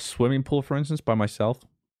in a swimming pool, for instance, by myself,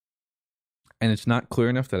 and it's not clear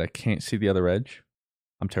enough that I can't see the other edge,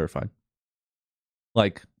 I'm terrified.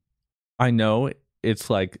 I know it's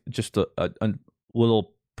just a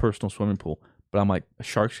little personal swimming pool, but I'm like, a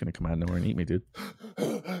shark's gonna come out of nowhere and eat me, dude.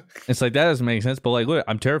 It's that doesn't make sense, but look,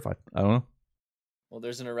 I'm terrified. I don't know. Well,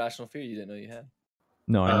 there's an irrational fear you didn't know you had.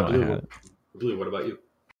 No, I know I had it. Blue, what about you?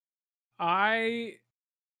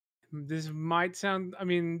 This might sound,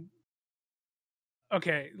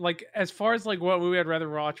 okay, as far as what movie I'd rather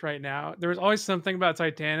watch right now, there was always something about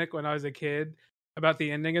Titanic when I was a kid about the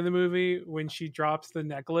ending of the movie when she drops the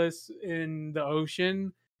necklace in the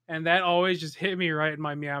ocean, and that always just hit me right in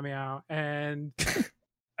my meow meow, and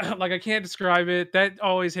I can't describe it. That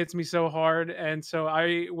always hits me so hard, and so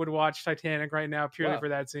I would watch Titanic right now purely for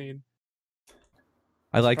that scene.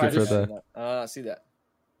 I like it for the. See that.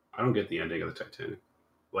 I don't get the ending of the Titanic.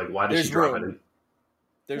 Why does she drop it in?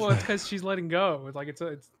 It's because she's letting go.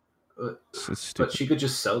 It's but she could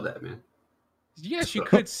just sell that, man. Yeah, she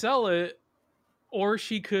could sell it, or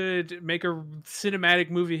she could make a cinematic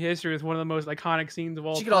movie history with one of the most iconic scenes of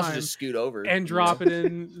all time. She could also just scoot over and drop it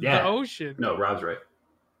in the ocean. No, Rob's right.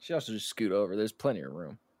 She also just scoot over. There's plenty of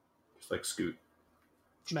room. Just scoot.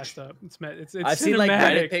 It's messed up. It's I've seen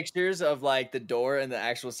cinematic. pictures of the door and the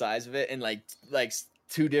actual size of it, and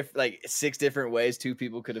 6 different ways 2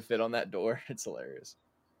 people could have fit on that door. It's hilarious.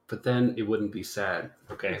 But then it wouldn't be sad.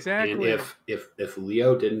 Okay. Exactly. And if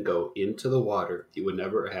Leo didn't go into the water, he would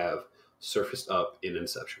never have surfaced up in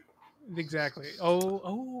Inception. Exactly.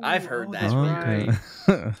 Oh. I've heard that. Right.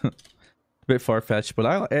 A bit far fetched, but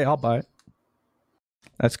I'll buy it.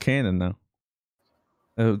 That's canon now.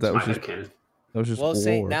 That was just canon. That was just well, war.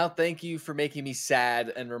 Saint, now thank you for making me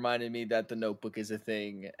sad and reminding me that The Notebook is a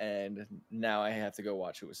thing, and now I have to go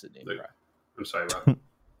watch it with Sydney. Like, I'm sorry, Rob.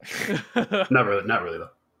 not really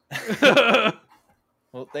though.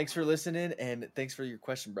 Well, thanks for listening, and thanks for your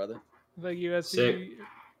question, brother. Thank you, SC. Sick.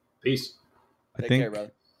 Peace. Take care,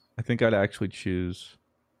 brother. I think I'd actually choose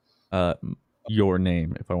your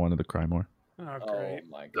name if I wanted to cry more. Oh, great.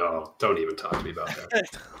 My God. No, don't even talk to me about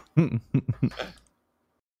that.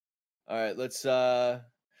 All right, let's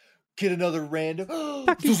get another random.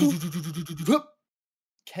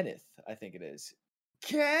 Kenneth, I think it is.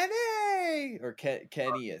 Kenny or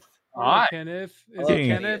Kenneth. Hi. Kenneth. Is it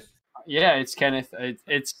Kenneth? Yeah, it's Kenneth.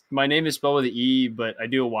 It's my name is spelled with an E, but I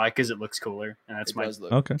do a Y because it looks cooler, and that's my.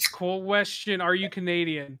 Okay. Cool question. Are you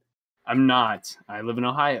Canadian? I'm not. I live in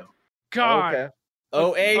Ohio. God. Okay.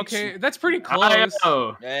 O-H. Okay, that's pretty close.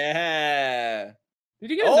 Oh. Yeah. Did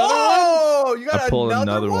you get another one? You got I pulled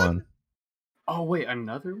another one. Oh wait,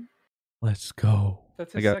 another one? Let's go.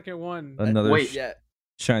 That's I his got second one. Another Wait,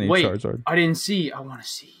 shiny wait, Charizard. I didn't see. I want to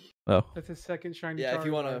see. Oh. That's his second shiny. Yeah, if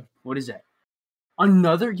you want to. What is that?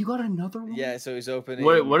 Another? You got another one? Yeah, so he's opening.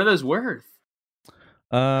 What are those worth? Is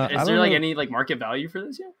there know. any market value for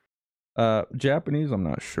this yet? Japanese, I'm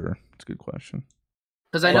not sure. It's a good question.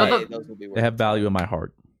 Because I know they have value in my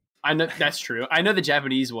heart. I know that's true. I know the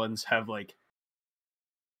Japanese ones have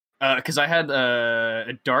because I had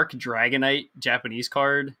a Dark Dragonite Japanese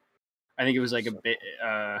card. I think it was a bit.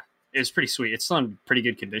 It was pretty sweet. It's still in pretty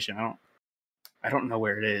good condition. I don't know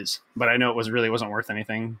where it is, but I know it wasn't worth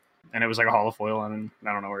anything, and it was like a holofoil, and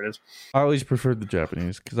I don't know where it is. I always preferred the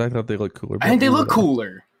Japanese because I thought they looked cooler. I think they look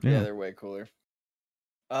cooler. Yeah, they're way cooler.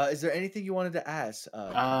 Is there anything you wanted to ask?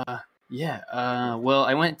 Yeah. Well,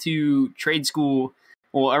 I went to trade school.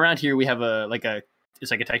 Well, around here we have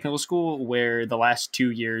it's like a technical school where the last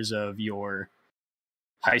 2 years of your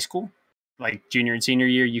high school, like junior and senior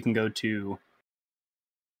year, you can go to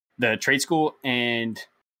the trade school, and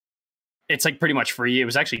it's like pretty much free. It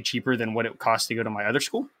was actually cheaper than what it cost to go to my other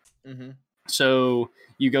school. Mm-hmm. So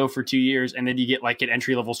you go for 2 years, and then you get like an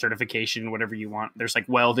entry level certification, whatever you want. There's like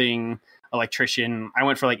welding, electrician. I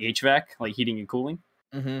went for like HVAC, like heating and cooling.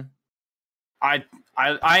 Mm-hmm.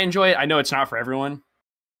 I enjoy it. I know it's not for everyone,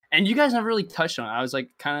 and you guys never really touched on it. I was like,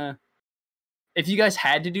 kind of, if you guys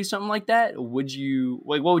had to do something like that, would you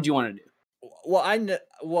like? What would you want to do? Well, I know.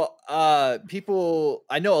 Well, people.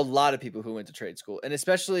 I know a lot of people who went to trade school, and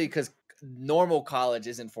especially because normal college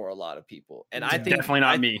isn't for a lot of people. And I think definitely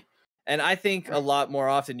not me. And I think a lot more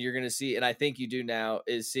often you're going to see, and I think you do now,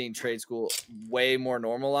 is seeing trade school way more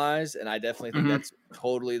normalized. And I definitely think that's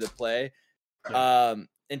totally the play.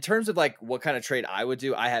 In terms of like what kind of trade I would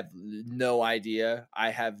do, I have no idea.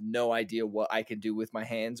 I have no idea what I could do with my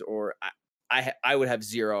hands, or I would have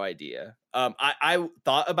zero idea. I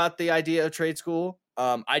thought about the idea of trade school.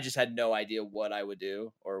 I just had no idea what I would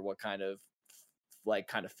do or what kind of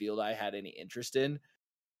field I had any interest in.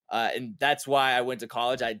 And that's why I went to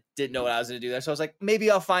college. I didn't know what I was going to do there. So I was like, maybe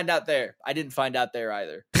I'll find out there. I didn't find out there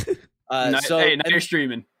either. Now you're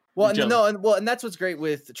streaming. Well, and that's what's great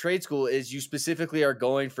with trade school is you specifically are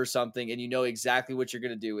going for something and you know exactly what you're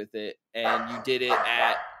going to do with it. And you did it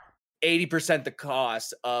at 80% the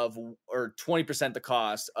cost of, or 20% the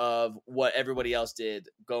cost of what everybody else did,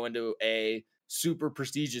 going to a super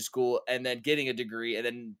prestigious school and then getting a degree and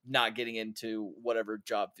then not getting into whatever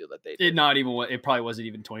job field that they did. It probably wasn't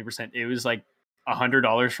even 20%. It was like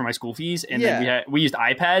 $100 for my school fees, and then we used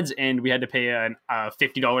iPads, and we had to pay a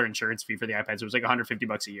 $50 insurance fee for the iPads. It was like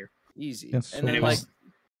 $150 a year. Easy. That's and then so like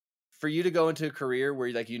for you to go into a career where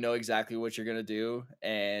you know exactly what you're gonna do,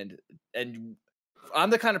 and I'm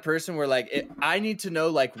the kind of person where like I need to know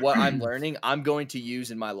like what I'm learning, I'm going to use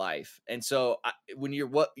in my life, and so when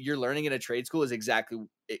what you're learning in a trade school is exactly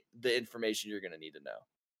the information you're gonna need to know.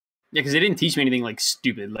 Yeah, because they didn't teach me anything like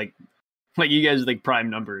stupid, like you guys like prime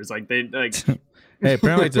numbers, like they like. Hey,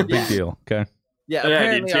 apparently it's a big deal. Okay. Yeah,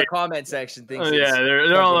 apparently our comment section thinks.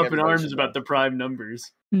 They're all up in arms about the prime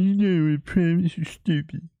numbers. You know, prime is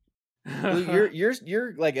stupid. Well,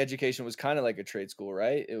 your like education was kind of like a trade school,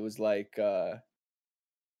 right? It was like, if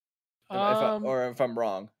I'm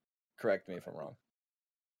wrong, correct me if I'm wrong.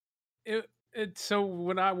 So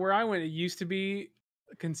where I went, it used to be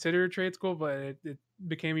considered a trade school, but it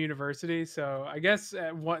became a university. So I guess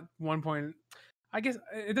at one point, I guess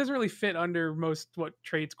it doesn't really fit under most what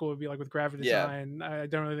trade school would be like with graphic design. Yeah. I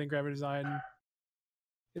don't really think graphic design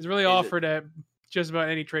is really offered at just about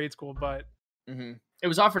any trade school, but it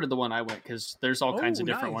was offered at the one I went because there's all kinds of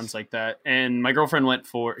different ones like that. And my girlfriend went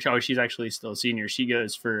for, she's actually still a senior. She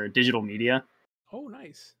goes for digital media. Oh,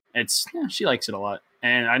 nice. She likes it a lot.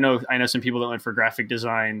 And I know some people that went for graphic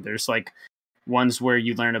design. There's like ones where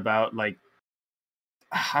you learn about like,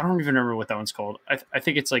 I don't even remember what that one's called. I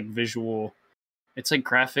think it's like visual. It's like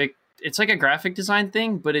graphic. It's like a graphic design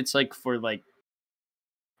thing, but it's like for like,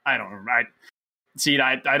 I don't remember.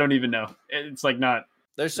 I don't even know. It's like not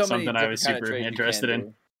There's so something many I was super interested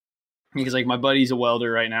in. Because like my buddy's a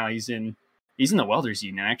welder right now. He's in the welders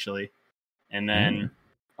union actually. And then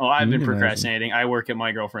I've been procrastinating. I work at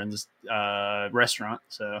my girlfriend's restaurant,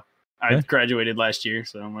 so I graduated last year.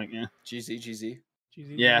 So I'm like, yeah, GZ.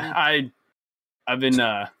 Yeah, I've been.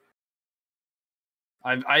 I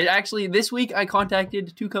actually this week I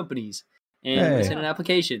contacted 2 companies and sent an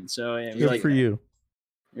application. So yeah, good for you.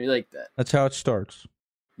 We like that. That's how it starts.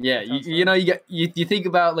 Yeah, you think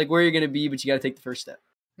about like where you're gonna be, but you got to take the first step.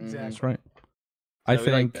 Exactly. That's right. So I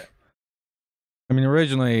think. Like I mean,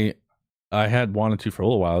 originally, I had wanted to for a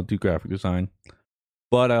little while do graphic design,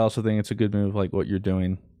 but I also think it's a good move. Like what you're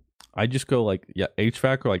doing, I just go like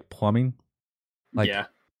HVAC or like plumbing. Like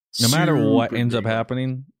no matter what ends up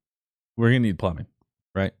happening, we're gonna need plumbing,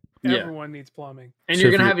 right? Everyone needs plumbing, and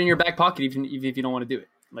you're gonna have it in your back pocket even if you don't want to do it.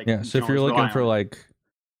 Like so if you're looking for like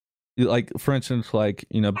for instance, like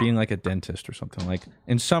being like a dentist or something, like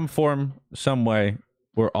in some form, some way,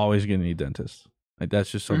 we're always gonna need dentists. Like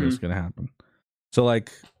that's just something that's gonna happen. So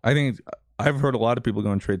like I think I've heard a lot of people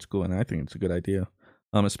go in trade school, and I think it's a good idea,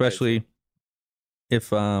 especially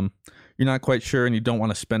if you're not quite sure and you don't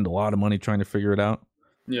want to spend a lot of money trying to figure it out.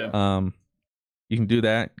 Yeah. You can do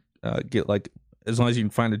that. Get like as long as you can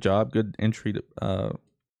find a job, good entry to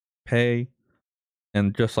pay,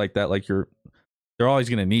 and just like that, like they're always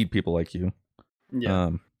going to need people like you. Yeah.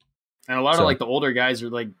 And a lot of like the older guys are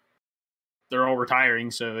like they're all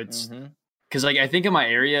retiring, so it's Because like I think in my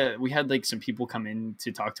area we had like some people come in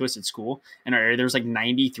to talk to us at school. In our area there was like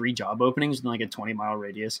 93 job openings in like a 20-mile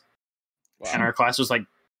radius. Wow. And our class was like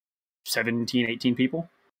 17, 18 people.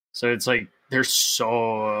 So it's like there's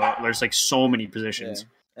like so many positions. Yeah.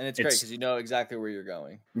 And it's great because you know exactly where you're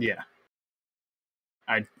going. Yeah.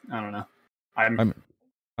 I don't know. I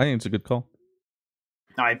think it's a good call.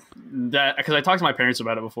 Because I talked to my parents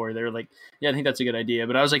about it before. They were like, "Yeah, I think that's a good idea,"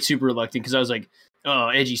 but I was like super reluctant because I was like, "Oh,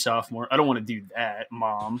 edgy sophomore. I don't want to do that,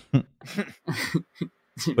 mom."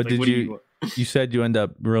 But did you said you end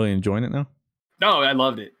up really enjoying it now? No, I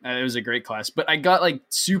loved it. It was a great class, but I got like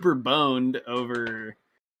super boned over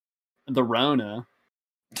the Rona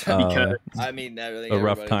because I mean, a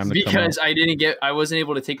rough time to because I wasn't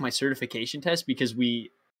able to take my certification test because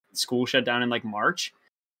school shut down in like March,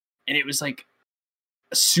 and it was like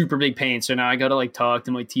a super big pain. So now I got to like talk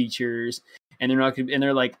to my teachers, and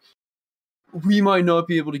they're like, we might not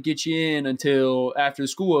be able to get you in until after the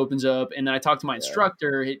school opens up. And then I talked to my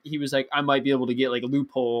instructor. He was like, I might be able to get like a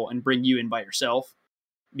loophole and bring you in by yourself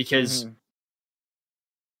because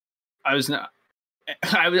I was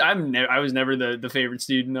never the favorite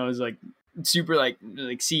student. I was like super like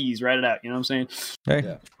C's, write it out. You know what I'm saying?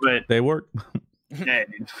 Hey, but they work. Yeah,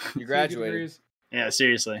 dude. You graduated. Yeah,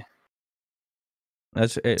 seriously.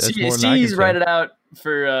 That's more than C's I can write say. it out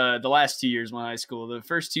for the last 2 years of my high school. The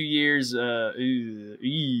first 2 years, I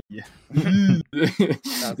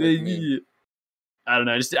don't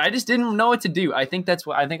know. I just didn't know what to do. I think I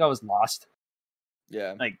was lost.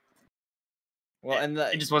 Yeah. Like, well, and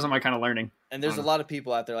it just wasn't my kind of learning. And there's a lot of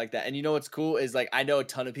people out there like that. And you know what's cool is like I know a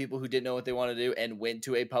ton of people who didn't know what they want to do and went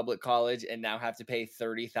to a public college and now have to pay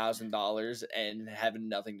 $30,000 and have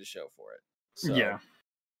nothing to show for it. So, yeah.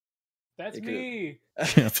 That's me.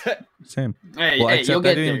 Same. Hey, well, hey, except you'll I get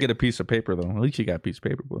didn't even there. get a piece of paper though. At least you got a piece of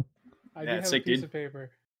paper, Blue. I do have sick, a piece dude. of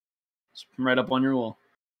paper. It's right up on your wall.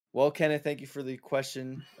 Well, Kenneth, thank you for the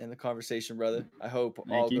question and the conversation, brother. I hope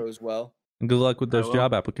all goes well. And good luck with those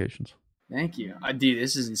job applications. Thank you. Dude,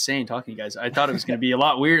 this is insane talking to you guys. I thought it was going to be a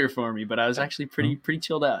lot weirder for me, but I was actually pretty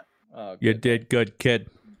chilled out. Oh, you did good, kid.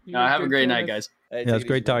 Have a great night, guys. Hey, Yeah, it's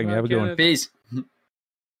great talking to you. Have a good one. Peace.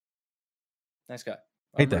 Nice guy.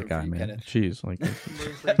 Hate that guy, man. Kenneth. Jeez, like.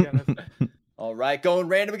 All right, going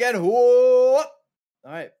random again. Whoa! All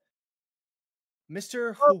right,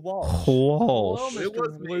 Mr. Walsh. Walsh. It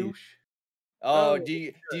was me. Oh,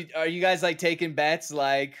 are you guys like taking bets?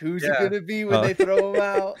 Like, who's it gonna be when they throw him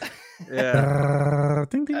out? Yeah.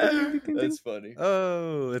 That's funny.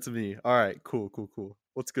 Oh, it's me. All right, cool.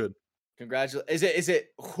 What's good? Congratulations. Is it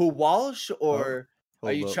Walsh or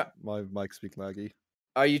are you trying? My mic speak laggy.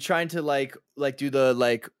 Are you trying to like do the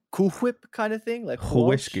like Cool Whip kind of thing, like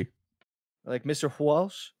Whiskey, like Mr.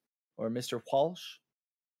 Walsh or Mr. Walsh?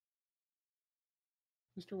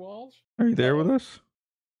 Mr. Walsh? Are you there with us?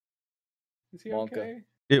 Is he okay?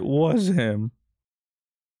 It was him.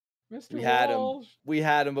 Mr. Walsh. We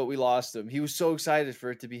had him, but we lost him. He was so excited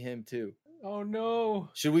for it to be him too. Oh no!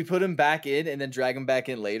 Should we put him back in and then drag him back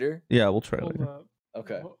in later? Yeah, we'll try Hold later. up.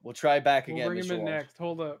 Okay, we'll try back We'll again. bring him Mr. in Walsh. next.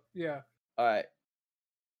 Hold up. Yeah.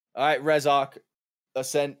 All right, Rezok,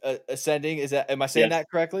 ascending. Am I saying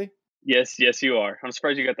that correctly? Yes, you are. I'm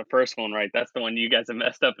surprised you got the first one right. That's the one you guys have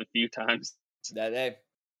messed up a few times. Hey,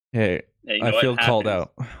 Hey, you know I what feel called happens.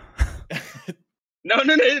 out. No,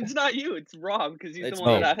 it's not you. It's Rob because he's the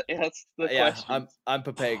one that asks the question. I'm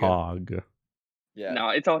Papega. Hog. Yeah. No,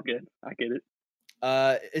 it's all good. I get it.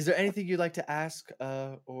 Is there anything you'd like to ask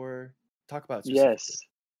or talk about? Yes.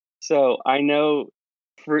 So I know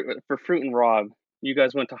for Fruit and Rob, you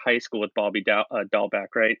guys went to high school with Bobby Dahlback,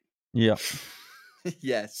 right? Yeah.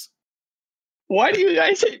 Yes. Why do you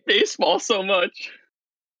guys hate baseball so much?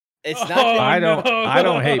 It's not. I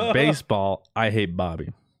don't hate baseball. I hate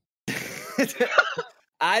Bobby.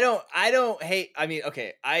 I don't hate. I mean,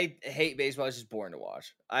 okay, I hate baseball. It's just boring to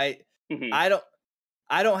watch. I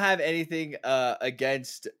don't have anything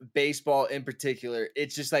against baseball in particular.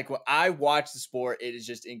 It's just like when I watch the sport, it is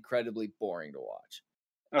just incredibly boring to watch.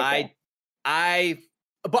 Okay.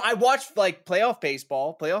 But I watch like playoff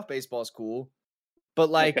baseball. Playoff baseball is cool, but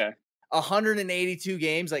like 182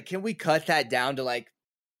 games. Like, can we cut that down to like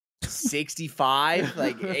 65,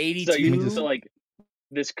 like 82? So like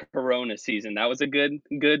this Corona season, that was a good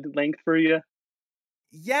length for you.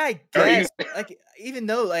 Yeah, I guess. Like, even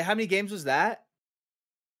though, like, how many games was that?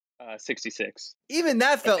 66. Even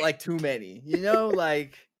that felt like too many. You know,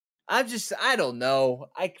 like I don't know.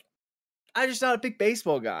 I'm just not a big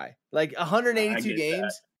baseball guy. Like 182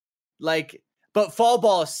 games. Like, but fall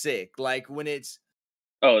ball is sick. Like when it's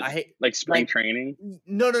Oh, I hate like spring like training.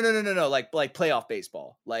 no. Like playoff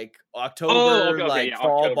baseball, like October, okay, like yeah,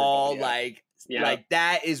 fall October ball, yeah. like Yeah. like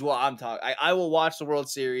that is what I'm talking. I will watch the World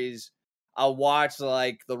Series. I'll watch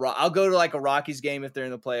like I'll go to like a Rockies game if they're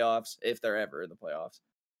in the playoffs, if they're ever in the playoffs.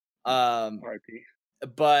 RIP.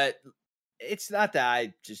 But it's not that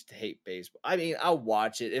I just hate baseball. I mean, I'll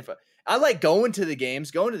watch it if I like going to the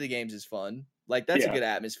games. Going to the games is fun. Like that's a Yeah. good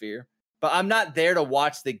atmosphere. But I'm not there to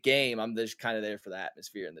watch the game. I'm just kind of there for the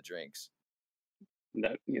atmosphere and the drinks.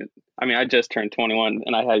 That, I mean, I just turned 21,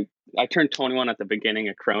 and I turned 21 at the beginning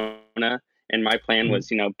of Corona, and my plan was,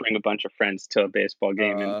 bring a bunch of friends to a baseball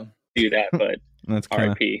game and do that. But That's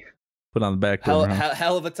kind of RIP. put on the back burner. huh?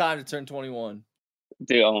 Hell of a time to turn 21.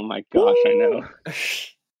 Dude, oh my gosh, I know.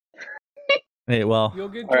 Hey, well, You'll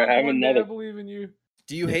get All right, drunk I have one day. I another- believe in you.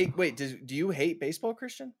 Do you hate? Wait, do you hate baseball,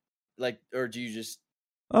 Christian? Like, or do you just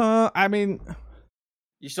I mean,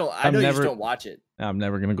 you just don't? I know you just don't watch it. I'm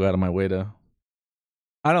never gonna go out of my way to.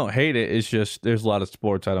 I don't hate it. It's just there's a lot of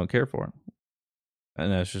sports I don't care for,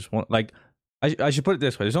 and that's just one. Like, I should put it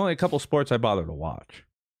this way: there's only a couple sports I bother to watch,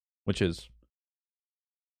 which is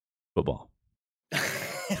football,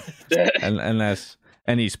 and that's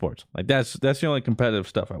and esports. Like that's the only competitive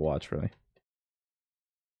stuff I watch really.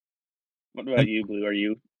 What about you, Blue? Are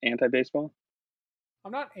you anti-baseball?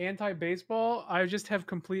 I'm not anti-baseball. I just have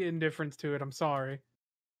complete indifference to it. I'm sorry.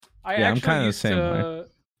 Yeah, I'm kinda the same way.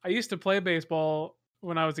 I used to play baseball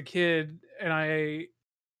when I was a kid, and I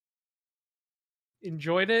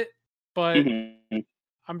enjoyed it, but Mhm.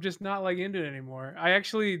 I'm just not like into it anymore.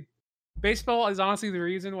 Baseball is honestly the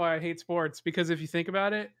reason why I hate sports, because if you think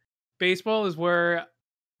about it, baseball is where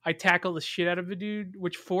I tackle the shit out of a dude,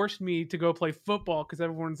 which forced me to go play football because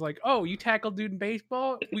everyone's like, "Oh, you tackle dude in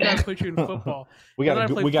baseball? We gotta put you in football." We got And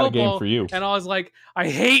then I played a game football, for you. and I was like, "I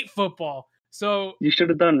hate football." So You should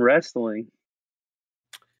have done wrestling.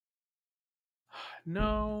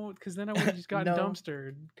 no, because then I would have just gotten No.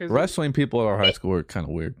 dumpstered. Because Wrestling people at our high school were kind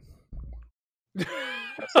of weird.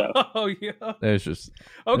 oh yeah. There's just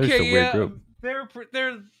Okay, just a weird yeah. group. They're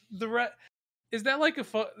Is that like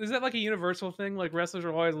a universal thing? Like wrestlers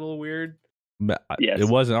are always a little weird. But Yes. It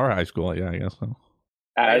wasn't our high school. Yeah, I guess so.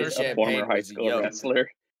 As a Champagne former high was school yoked. wrestler,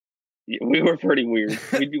 we were pretty weird.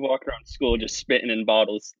 We'd be walking around school just spitting in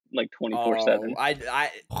bottles like 24/7.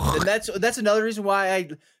 And that's another reason why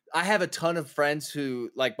I have a ton of friends who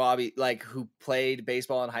like Bobby, like who played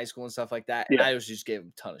baseball in high school and stuff like that. And Yeah. I was just giving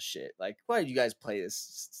them a ton of shit. Like, why did you guys play this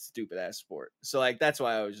stupid ass sport? So like that's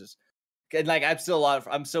why I was just and like I'm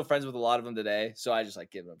still friends with a lot of them today. So I just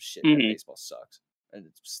like give them shit. That Mhm. baseball sucks and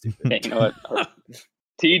it's stupid. Hey, you know what?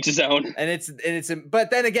 To each his own. And it's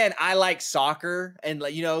but then again, I like soccer and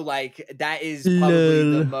like like that is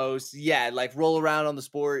probably the most like roll around on the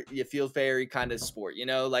sport, you feel fairy kind of sport,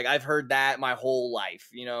 like I've heard that my whole life,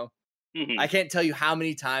 Mhm. I can't tell you how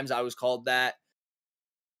many times I was called that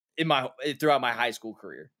throughout my high school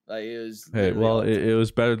career. Like it was Hey, literally well, all the time. it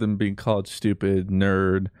was better than being called stupid,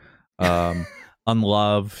 nerd,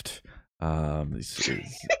 unloved.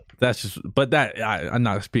 That's just, but that I'm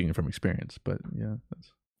not speaking from experience, but yeah.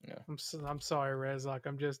 I'm sorry, Rezak.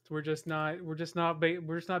 We're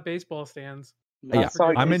just not baseball stands. Yeah,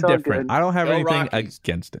 I'm indifferent. I don't have Go anything Rockies.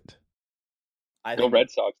 against it. Go Red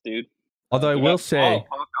Sox, dude. Although I You will got say,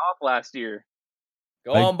 popped off last year.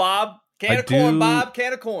 Go I- on, Bob. Can I of corn, do- Bob.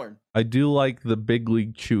 Can of corn. I do like the Big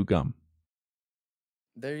League Chew Gum,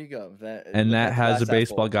 There you go. and that has a that's that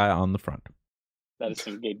baseball for. guy on the front. That is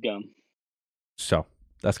some good gum. So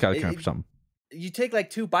that's got to count It- for something. You take like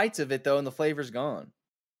 2 bites of it though, and the flavor's gone.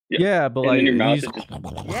 Yeah, but And like in your mouth, he's- it just-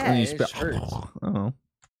 Yeah, and you it spit- just hurts. Oh,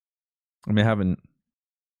 I mean,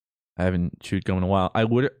 I haven't chewed gum in a while.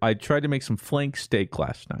 I tried to make some flank steak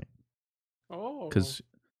last night Oh, because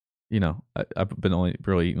I've been only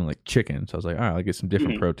really eating like chicken, so I was like, all right, I'll get some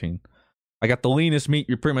different Mhm. protein. I got the leanest meat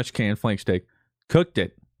you pretty much can, flank steak. Cooked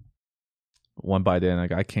it. One bite in,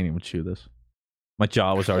 I can't even chew this. My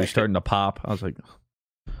jaw was already starting to pop. I was like,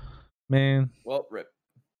 man. Well, rip.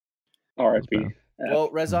 R.I.P.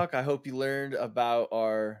 Well, Rezak, I hope you learned about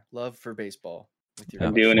our love for baseball with your I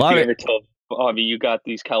Yeah. do. And if Love you it. ever tell Bobby you got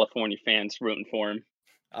these California fans rooting for him,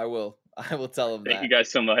 I will tell him thank that. you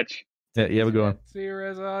guys so much. Yeah, you have a good one. see you,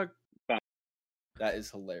 Rezak. That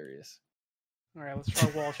is hilarious. All right, let's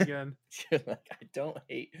try Walsh again. You're like, I don't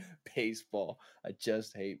hate baseball. I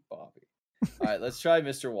just hate Bobby. All right, let's try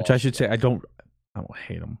Mr. Walsh. Which I should say, I don't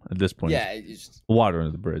hate him at this point. Yeah, It's it's just, water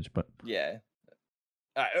under the bridge, but yeah.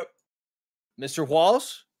 All right, Mr.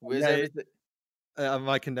 Walsh, where's Yeah, everything?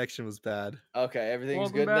 My connection was bad. Okay, everything's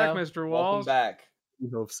Welcome good back, now. Mr. Welcome Walsh. back. I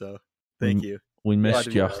hope so. Thank you. we Glad missed to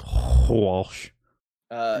be you, back. Walsh.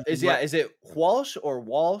 Is it Walsh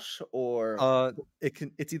or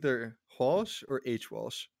it's either Walsh or H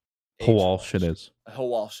Walsh. Walsh it is.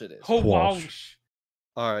 Walsh it is. Walsh.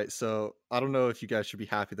 All right, so I don't know if you guys should be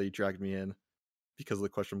happy that you dragged me in because of the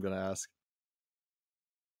question I'm gonna ask.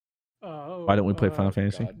 Oh, Why don't we play Final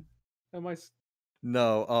Fantasy? God. Am I?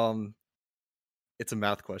 No, it's a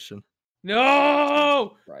math question.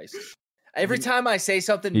 No. Christ. Every time I say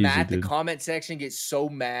something Easy, mad, dude. the comment section gets so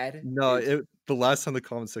mad. No, the last time the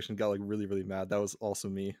comment section got like really, really mad, that was also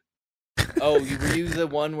me. Oh, were you the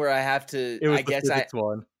one where I have to? It was I the guess physics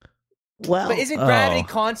one. Well, But isn't gravity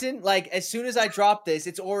constant? Like as soon as I drop this,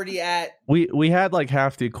 it's already at. We had like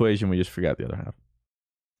half the equation. We just forgot the other half.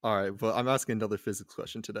 All right, but I'm asking another physics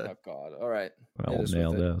question today. Oh God! All right. Well,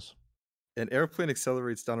 nailed this. An airplane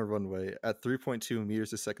accelerates down a runway at 3.2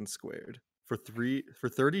 meters a second squared for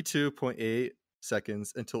 32.8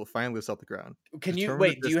 seconds until it finally lifts off the ground. Can you Determine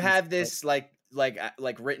wait? the Do you distance have this like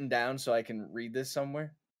written down so I can read this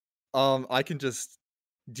somewhere? I can just.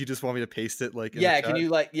 Do you just want me to paste it like? In Yeah. the Can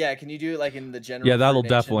chat? you can you do it like in the general? Yeah, that'll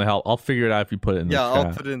coordination? definitely help. I'll figure it out if you put it in the Yeah, I'll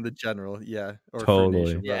chat. put it in the general. Yeah, or Totally.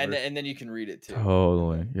 coordination, Yeah, whatever. and then you can read it too.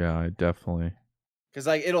 Totally. Yeah, I definitely. Because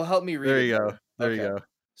like it'll help me read. There it you go. more. There you Okay. go.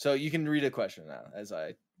 So you can read a question now as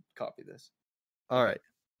I copy this. All right.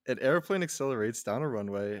 An airplane accelerates down a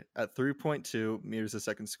runway at 3.2 meters a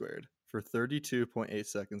second squared for 32.8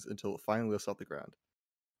 seconds until it finally lifts off the ground.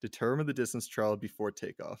 Determine the distance traveled before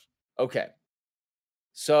takeoff. Okay.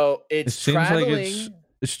 So It it's seems traveling. like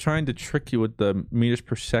it's trying to trick you with the meters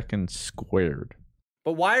per second squared.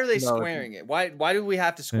 But why are they No, squaring it? Why do we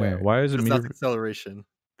have to square Yeah, it? why is it Because meter? that's acceleration.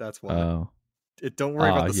 That's why. Oh, Don't worry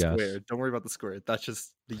about the yes. square. Don't worry about the square. That's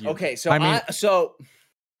just the unit. Okay, so I mean- so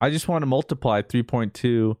I just want to multiply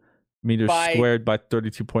 3.2 meters By- squared by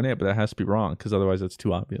 32.8, but that has to be wrong because otherwise that's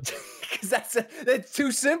too obvious. because that's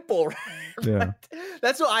too simple, right? Yeah.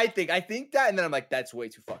 That's what I think. I think that, and then I'm like, that's way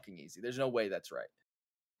too fucking easy. There's no way that's right.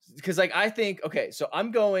 Because like I think, okay, so I'm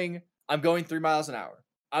going 3 miles an hour.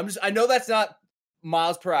 I know that's not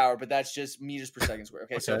miles per hour, but that's just meters per second square.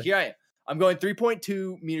 Okay, so Okay. here I am. I'm going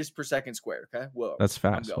 3.2 meters per second square. Okay, whoa, That's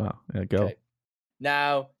I'm fast. going. Wow. Yeah, go. Okay.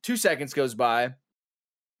 Now 2 seconds goes by.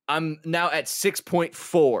 I'm now at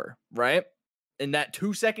 6.4, right? In that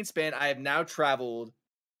 2 second span, I have now traveled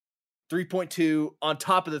 3.2 on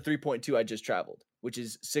top of the 3.2 I just traveled, which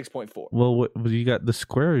is 6.4. Well, you got the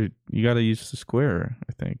square. You got to use the square,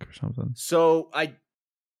 I think, or something. So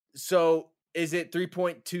is it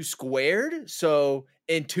 3.2 squared? So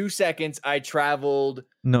in 2 seconds, I traveled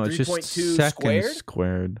No, it's just 3.2 seconds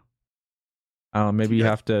squared. I don't know. Maybe you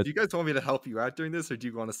have to. Do you guys want me to help you out during this, or do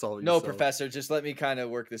you want to solve it No, yourself? Professor, just let me kind of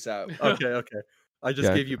work this out. Okay. I just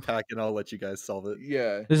Yeah. gave you pack, and I'll let you guys solve it.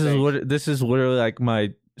 Yeah. This is literally like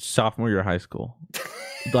my sophomore year of high school,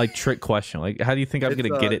 like trick question. Like, how do you think I'm It's,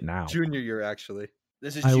 gonna get it now? Junior year, actually.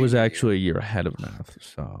 This is I was junior actually a year ahead of math,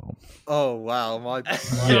 so Oh wow, my.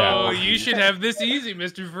 So you should have this easy,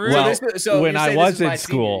 Mr. Fruit. well, when I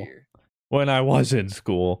was in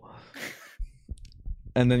school,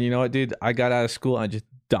 and then you know what, dude, I got out of school and I just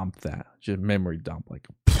dumped that, just memory dump, like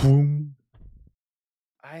boom.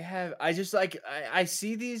 I just like I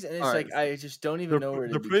see these and it's All right. like I just don't even know where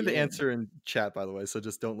to They're putting the begin. answer in chat, by the way, so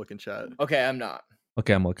just don't look in chat. Okay, I'm not.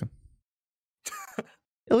 Okay, I'm looking.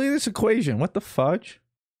 Look at this equation. What the fudge?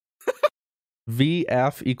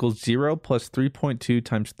 VF equals 0 plus 3.2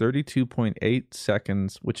 times 32.8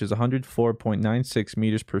 seconds, which is 104.96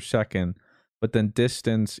 meters per second. But then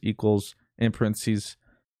distance equals, in parentheses,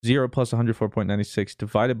 0 plus 104.96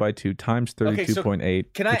 divided by 2 times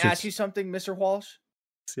 32.8. Can I which ask is- you something, Mr. Walsh?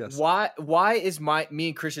 Yes. Why is me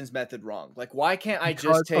and Christian's method wrong? Like, why can't I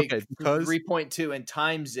Because- just take okay, because- 3.2 and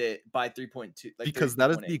times it by 3.2? Like Because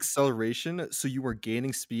that is the 32.8? acceleration, so you are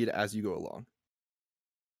gaining speed as you go along.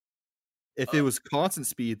 If it was constant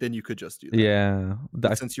speed, then you could just do that. Yeah.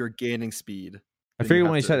 But since you're gaining speed, I then you figured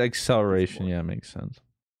have when he to- said acceleration, yeah, it makes sense.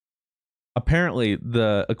 Apparently,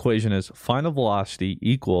 the equation is final velocity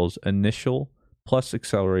equals initial plus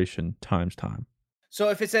acceleration times time. So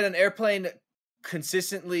if it said an airplane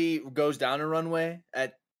consistently goes down a runway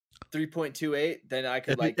at 3.28, then I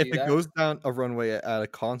could if do it that. goes down a runway at a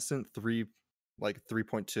constant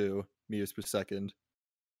 3.2 meters per second,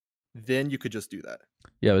 then you could just do that.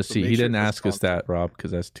 Yeah, but So see, make he sure didn't it's ask us that, Rob,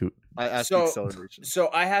 because that's too. I asked the acceleration. So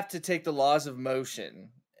I have to take the laws of motion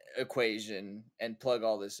equation and plug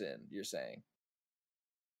all this in. You're saying?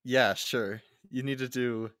 Yeah, sure. You need to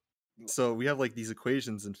do. So we have like these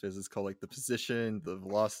equations in physics called like the position, the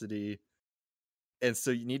velocity, and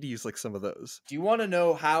so you need to use like some of those. Do you want to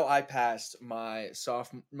know how I passed my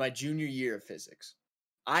junior year of physics?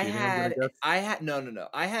 I Cheating, I'm gonna had no.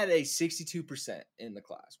 I had a 62% in the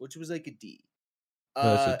class, which was like a D.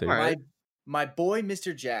 That's a D. My boy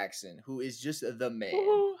Mr. Jackson, who is just the man,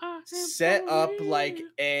 set up like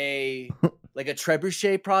a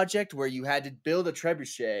trebuchet project where you had to build a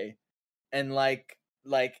trebuchet and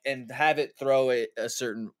and have it throw it a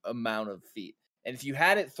certain amount of feet. And if you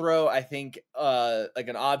had it throw, I think like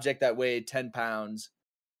an object that weighed 10 pounds,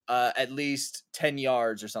 at least 10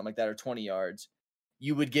 yards or something like that, or 20 yards,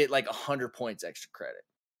 you would get like 100 points extra credit.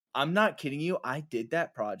 I'm not kidding you. I did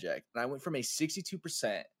that project and I went from a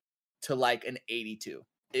 62% to like an 82.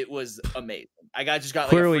 It was amazing. I just got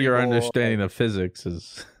clearly like your understanding of physics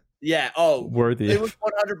is worthy. It was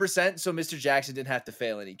 100%. So Mr. Jackson didn't have to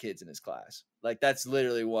fail any kids in his class. Like that's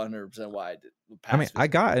literally 100% why I did. I mean, I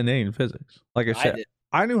got an A in physics. Like I said,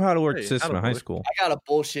 I knew how to work the system in high school. I got a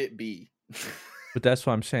bullshit B. But that's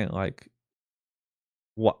what I'm saying. Like,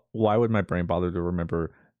 why would my brain bother to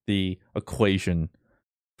remember the equation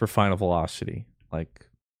for final velocity? Like,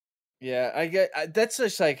 yeah, that's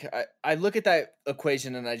just like I look at that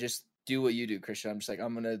equation and I just do what you do, Christian. I'm just like,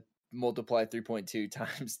 I'm gonna multiply 3.2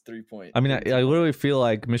 times 3. I mean, I literally feel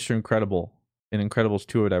like Mr. Incredible in Incredibles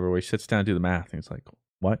 2 or whatever, where he sits down to do the math and he's like,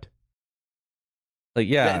 what? Like,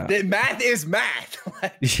 yeah, math is math.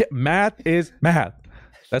 Yeah, math is math.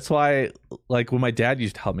 That's why, like, when my dad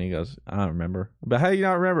used to help me, he goes, I don't remember. But how do you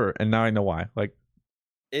not remember? And now I know why. Like,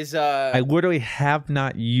 I literally have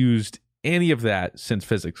not used any of that since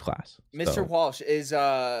physics class. Mr. So. Walsh,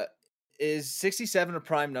 is 67 a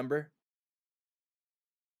prime number?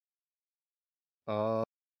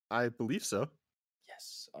 I believe so.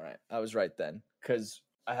 Yes. All right. I was right then. Because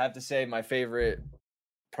I have to say my favorite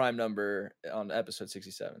prime number on episode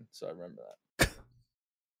 67. So I remember that.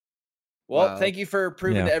 Well, thank you for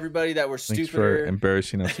proving to everybody that we're stupider. Thanks for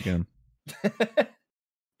embarrassing us again.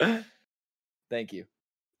 Thank you.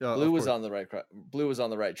 Blue was on the right. Blue was on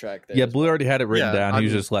the right track there. Yeah, Blue already had it written down. He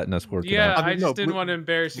was just letting us work it out. Yeah, I just didn't want to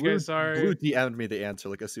embarrass you guys. Sorry. Blue DM'd me the answer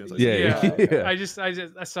like as soon as I said it. I just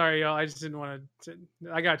sorry, y'all. I just didn't want to.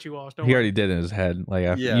 I got you, Walsh. He already did it in his head. Like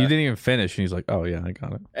after, you didn't even finish, and he's like, "Oh yeah, I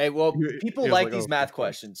got it." Hey, well, people like these math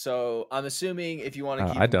questions, so I'm assuming if you want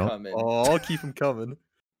to keep them coming, I'll keep them coming.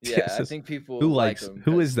 Yeah, I think people who like likes. them.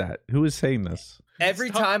 Who is that? Who is saying this? Every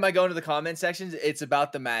time I go into the comment sections, it's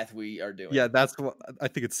about the math we are doing. Yeah, that's what I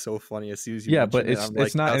think. It's so funny as soon as you. Yeah, but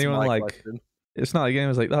it's not anyone like. Question. It's not like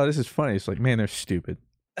anyone's like, oh, this is funny. It's like, man, they're stupid.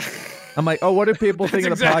 I'm like, oh, what do people think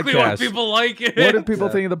of the exactly podcast? What people like it. What do people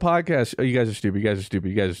think of the podcast? Oh, you guys are stupid. You guys are stupid.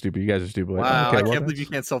 You guys are stupid. You guys are stupid. Wow, okay, I can't believe you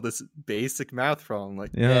can't solve this basic math problem.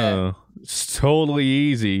 Like, yeah, it's totally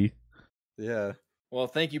easy. Yeah. Well,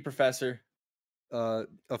 thank you, Professor.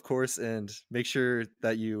 Of course, and make sure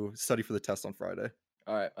that you study for the test on Friday.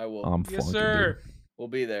 All right, I will. Yes, sir. We'll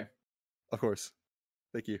be there. Of course.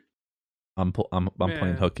 Thank you. I'm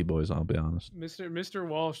playing hooky boys. I'll be honest. Mr.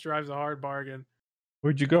 Walsh drives a hard bargain.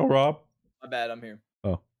 Where'd you go, Rob? My bad. I'm here.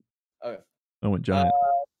 Oh. Okay. I went giant.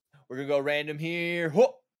 We're gonna go random here.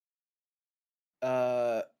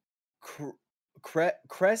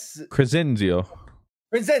 Crescenzio.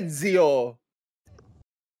 Crescenzio.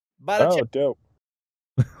 Oh, dope.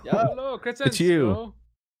 Hello, Crescenzio. It's you.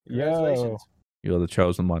 Congratulations. You're the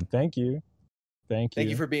chosen one. Thank you. Thank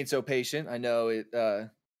you for being so patient. I know it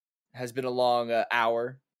has been a long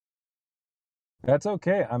hour. That's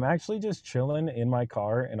okay. I'm actually just chilling in my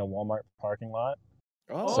car in a Walmart parking lot.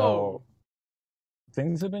 Oh. So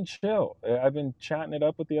things have been chill. I've been chatting it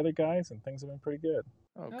up with the other guys, and things have been pretty good.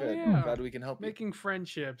 Oh, good. Yeah. Glad we can help. Making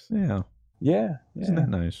friendships. Yeah. Yeah. Isn't that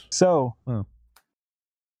nice? So,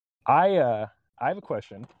 I have a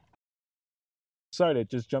question. Sorry to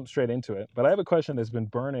just jump straight into it, but I have a question that's been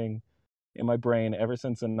burning in my brain ever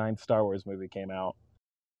since the 9th Star Wars movie came out.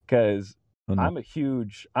 Because I'm a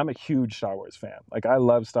huge Star Wars fan. Like, I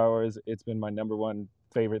love Star Wars. It's been my number one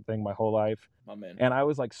favorite thing my whole life. My man. And I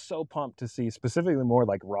was like so pumped to see specifically more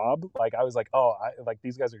like Rob. Like, I was like, oh,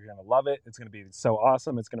 these guys are gonna love it. It's gonna be so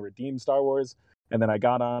awesome. It's gonna redeem Star Wars. And then I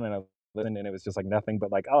got on and I listened, and it was just like nothing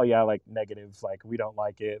but like, oh yeah, like negative, like we don't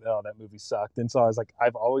like it. Oh, that movie sucked. And so I was like,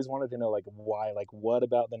 I've always wanted to know like why, like what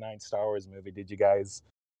about the 9th Star Wars movie did you guys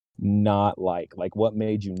not like? Like, what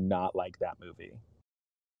made you not like that movie?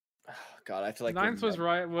 God, I feel like 9th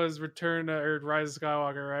was Return or Rise of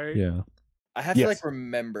Skywalker, right? Yeah. I have to like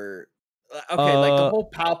remember. Okay, like the whole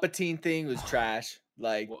Palpatine thing was trash.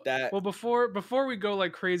 Like that. Well, before we go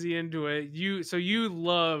like crazy into it, you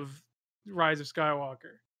love Rise of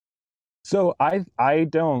Skywalker. So I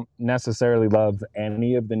don't necessarily love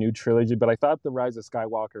any of the new trilogy, but I thought the Rise of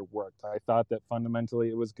Skywalker worked. I thought that fundamentally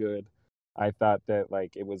it was good. I thought that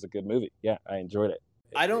like it was a good movie. Yeah, I enjoyed it.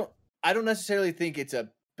 I don't I don't necessarily think it's a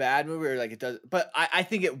bad movie or like it does, but I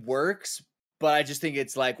think it works. But I just think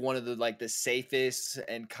it's like one of the like the safest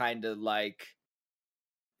and kind of like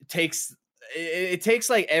it takes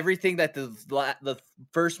like everything that the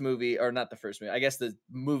first movie, or not the first movie, I guess the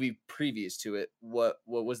movie previous to it. What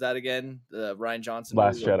was that again? The Rian Johnson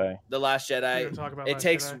Last movie? Jedi. The Last Jedi. Talk about It Last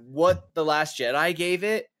takes Jedi. what the Last Jedi gave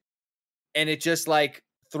it, and it just like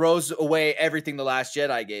throws away everything the Last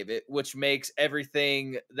Jedi gave it, which makes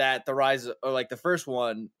everything that the Rise, or like the first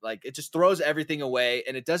one, like it just throws everything away,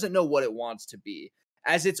 and it doesn't know what it wants to be.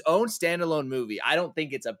 As its own standalone movie, I don't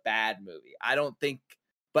think it's a bad movie. I don't think,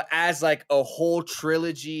 but as like a whole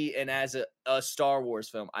trilogy and as a Star Wars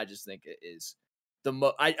film, I just think it is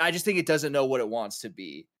I just think it doesn't know what it wants to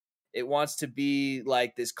be. It wants to be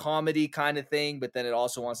like this comedy kind of thing, but then it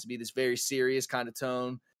also wants to be this very serious kind of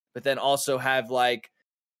tone, but then also have like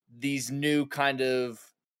these new kind of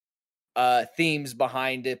themes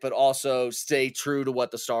behind it, but also stay true to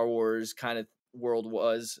what the Star Wars kind of world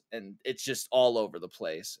was. And it's just all over the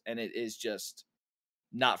place. And it is just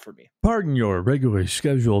not for me. Pardon your regularly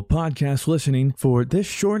scheduled podcast listening for this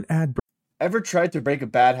short ad break. Ever tried to break a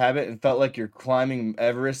bad habit and felt like you're climbing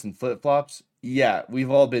Everest in flip-flops? Yeah,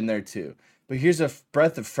 we've all been there too. But here's a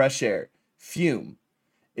breath of fresh air. Fume.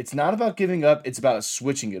 It's not about giving up, it's about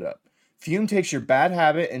switching it up. Fume takes your bad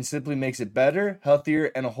habit and simply makes it better,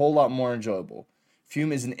 healthier, and a whole lot more enjoyable.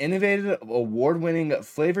 Fume is an innovative, award-winning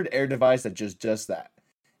flavored air device that does just that.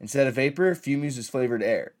 Instead of vapor, Fume uses flavored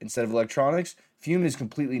air. Instead of electronics, Fume is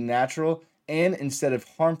completely natural. And instead of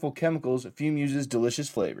harmful chemicals, Fume uses delicious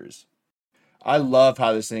flavors. I love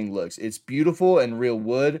how this thing looks. It's beautiful and real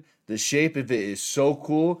wood. The shape of it is so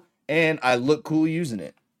cool, and I look cool using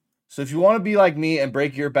it. So if you want to be like me and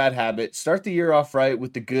break your bad habit, start the year off right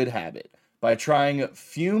with the good habit by trying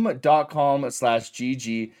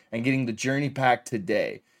fume.com/GG and getting the journey pack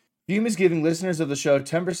today. Fume is giving listeners of the show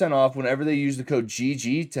 10% off whenever they use the code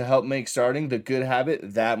GG to help make starting the good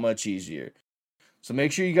habit that much easier. So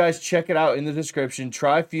make sure you guys check it out in the description.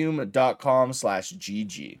 Try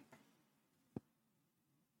fume.com/GG.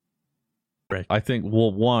 I think,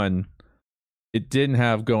 well, one, it didn't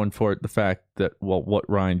have going for it the fact that, well, what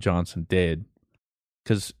Rian Johnson did,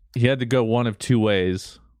 because he had to go one of two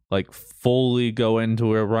ways, like fully go into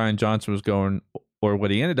where Rian Johnson was going, or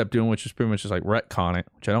what he ended up doing, which is pretty much just like retcon it,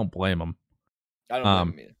 which I don't blame him. I don't blame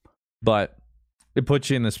him either. But it puts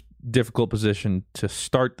you in this difficult position to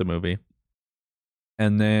start the movie.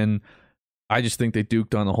 And then I just think they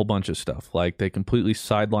duked on a whole bunch of stuff. Like they completely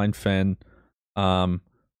sidelined Finn.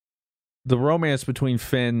 The romance between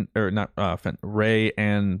Rey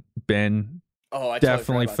and Ben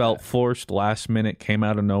definitely felt forced. Last minute, came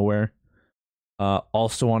out of nowhere.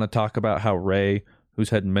 Also want to talk about how Rey,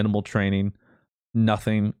 who's had minimal training,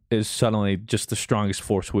 nothing, is suddenly just the strongest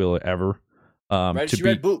Force wielder ever. She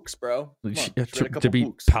read books, bro. To be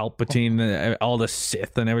books. Palpatine and all the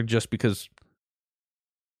Sith and everything, just because.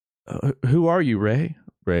 Who are you, Rey?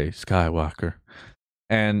 Rey Skywalker.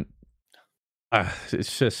 And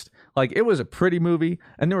it's just like, it was a pretty movie,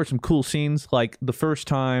 and there were some cool scenes. Like the first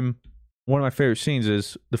time, one of my favorite scenes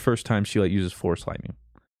is the first time she like uses Force lightning.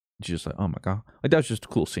 She's just like, oh my god, like that was just a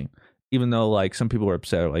cool scene. Even though like some people were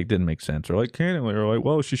upset, or like didn't make sense, or like canonically, or like,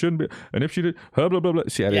 well, she shouldn't be, and if she did, blah blah blah.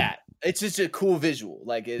 See, it's just a cool visual.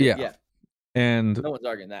 Like yeah, and no one's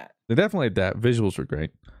arguing that. They definitely had that. Visuals were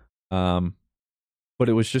great. But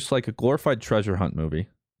it was just like a glorified treasure hunt movie.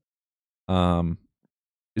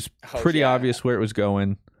 It's pretty obvious where it was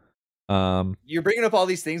going. You're bringing up all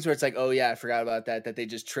these things where it's like, oh yeah, I forgot about that they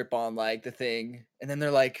just trip on like the thing, and then they're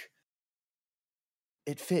like,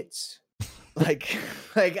 it fits. like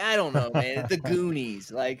I don't know, man. The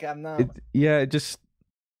Goonies. Like I'm not. It just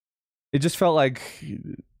felt like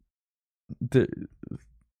the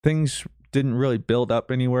things didn't really build up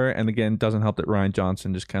anywhere, and again, it doesn't help that Rian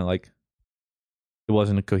Johnson just kind of like, it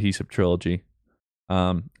wasn't a cohesive trilogy.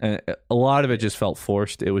 And a lot of it just felt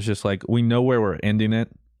forced. It was just like, we know where we're ending it.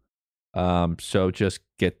 So just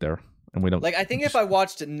get there. And we don't like, I think if I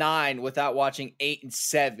watched 9 without watching 8 and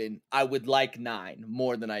 7, I would like 9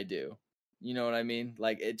 more than I do. You know what I mean?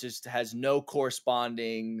 Like it just has no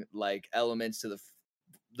corresponding like elements to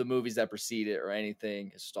the movies that precede it or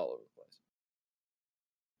anything. It's just all over the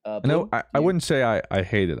place. No, I wouldn't say I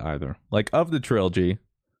hate it either. Like of the trilogy,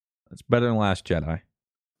 it's better than Last Jedi.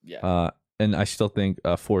 Yeah. And I still think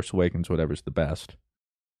Force Awakens, whatever's the best.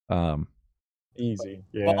 Easy.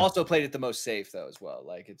 Yeah. But also played it the most safe though as well.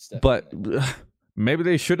 Like it's definitely... But maybe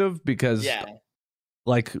they should have, because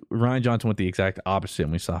like Rian Johnson went the exact opposite,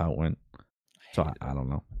 and we saw how it went. So I don't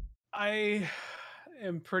know. I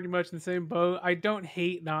am pretty much in the same boat. I don't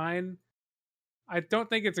hate 9. I don't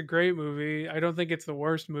think it's a great movie. I don't think it's the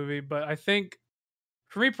worst movie, but I think,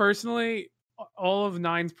 for me personally, all of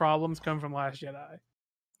 9's problems come from Last Jedi.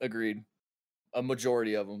 Agreed. A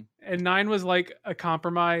majority of them. And 9 was like a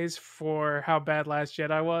compromise for how bad Last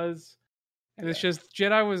Jedi was. And it's just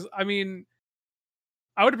Jedi was. I mean,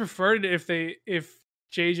 I would have preferred it if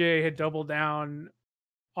JJ had doubled down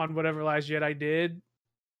on whatever Last Jedi did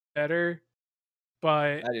better.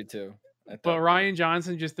 But I did too. But Ryan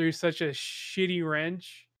Johnson just threw such a shitty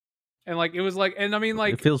wrench, and like it was like, and I mean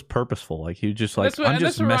like it feels purposeful. Like he just like I'm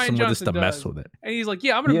just messing with this to mess with it. And he's like,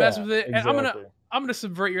 yeah, I'm gonna mess with it, and I'm gonna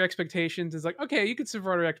subvert your expectations. It's like, okay, you can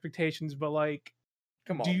subvert our expectations, but like,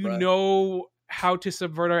 come on, do you bro. know how to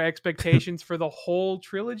subvert our expectations for the whole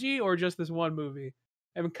trilogy or just this one movie?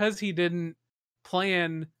 And because he didn't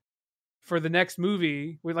plan for the next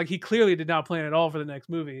movie, like he clearly did not plan at all for the next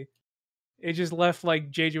movie. It just left like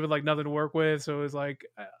JJ with like nothing to work with, so it was like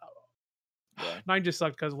 9 just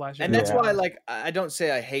sucked because of Last Jedi. And that's why, like, I don't say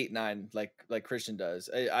I hate 9 like Christian does.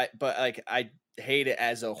 But like I hate it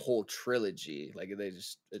as a whole trilogy. Like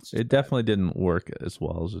it definitely didn't work as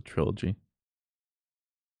well as a trilogy.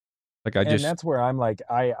 Like and that's where I'm like,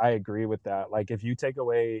 I agree with that. Like if you take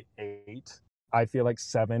away 8, I feel like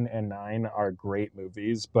 7 and 9 are great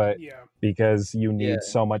movies, but because you need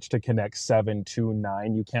so much to connect 7 to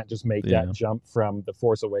 9, you can't just make that jump from The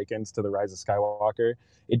Force Awakens to The Rise of Skywalker.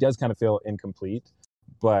 It does kind of feel incomplete,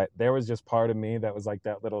 but there was just part of me that was like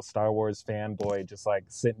that little Star Wars fanboy, just like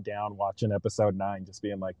sitting down watching Episode 9, just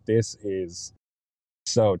being like, this is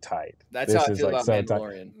so tight. That's how I feel about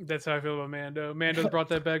Mandalorian. That's how I feel about Mando. Mando's brought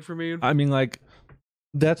that back for me. I mean, like,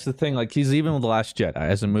 that's the thing. Like, he's even with The Last Jedi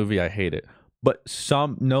as a movie, I hate it. But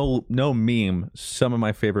no meme. Some of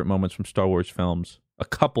my favorite moments from Star Wars films, a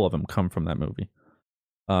couple of them come from that movie.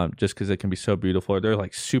 Just because it can be so beautiful. They're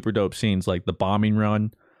like super dope scenes, like the bombing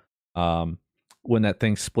run, when that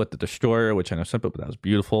thing split the destroyer, which I know simple, but that was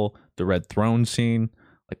beautiful. The Red Throne scene,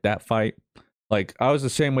 like that fight. Like I was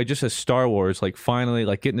the same way, just as Star Wars. Like finally,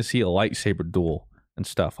 like getting to see a lightsaber duel and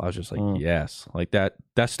stuff. I was just like, yes, like that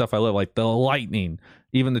stuff I love. Like the lightning,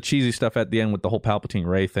 even the cheesy stuff at the end with the whole Palpatine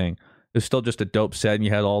Rey thing. It's still just a dope set, and you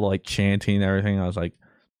had all the like chanting and everything. I was like,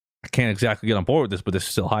 I can't exactly get on board with this, but this is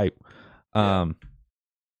still hype. And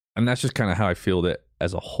that's just kind of how I feel it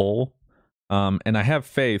as a whole. And I have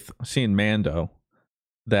faith, seeing Mando,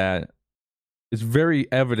 that it's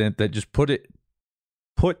very evident that just put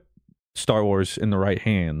Star Wars in the right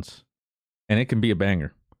hands, and it can be a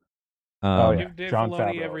banger. John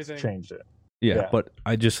Favreau changed it. Yeah, but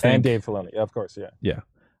I just think... And Dave Filoni, of course, Yeah.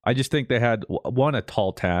 I just think they had, a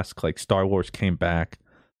tall task. Like, Star Wars came back,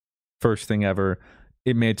 first thing ever.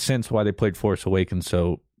 It made sense why they played Force Awakens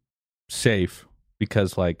so safe,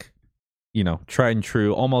 because, like, you know, tried and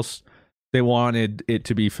true. Almost, they wanted it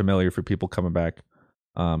to be familiar for people coming back.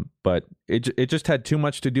 But it just had too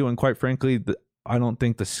much to do, and quite frankly, I don't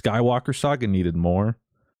think the Skywalker saga needed more.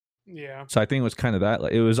 Yeah. So I think it was kind of that.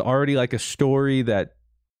 It was already like a story that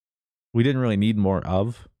we didn't really need more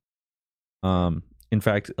of. In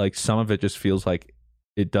fact, like some of it just feels like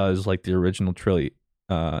it does like the original trilogy,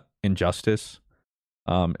 injustice.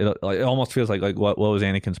 It almost feels like what was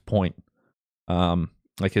Anakin's point?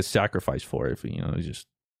 Like his sacrifice for it. If, you know,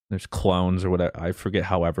 there's clones or whatever. I forget.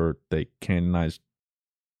 However, they canonized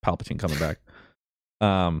Palpatine coming back.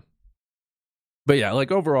 But yeah,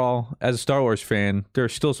 like overall, as a Star Wars fan, there are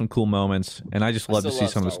still some cool moments, and I just love to see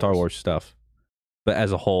some of the Star Wars stuff. But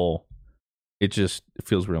as a whole, it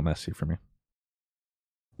feels real messy for me.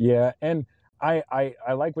 Yeah, and I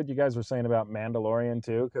like what you guys were saying about Mandalorian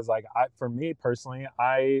too, because like for me personally,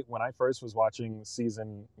 when I first was watching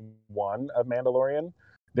season 1 of Mandalorian,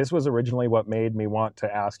 this was originally what made me want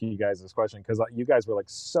to ask you guys this question, because you guys were like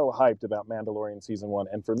so hyped about Mandalorian season 1,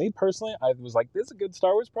 and for me personally, I was like, this is a good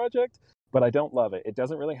Star Wars project, but I don't love it. It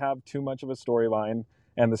doesn't really have too much of a storyline.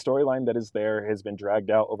 And the storyline that is there has been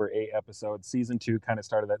dragged out over 8 episodes. Season 2 kind of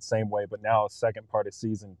started that same way, but now second part of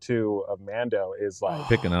season 2 of Mando is like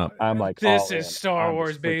picking up. I'm like, this is Star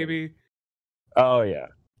Wars, baby. Oh yeah.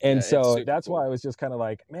 And so that's why I was just kind of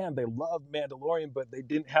like, man, they love Mandalorian, but they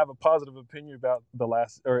didn't have a positive opinion about the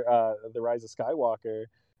Rise of Skywalker.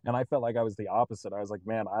 And I felt like I was the opposite. I was like,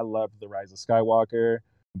 man, I loved the Rise of Skywalker,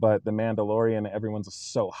 but the Mandalorian, everyone's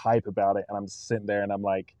so hype about it, and I'm just sitting there and I'm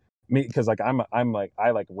like, because like I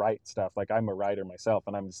like write stuff, like I'm a writer myself,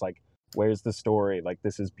 and I'm just like, where's the story? Like,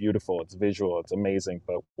 this is beautiful, it's visual, it's amazing,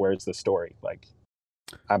 but where's the story? Like,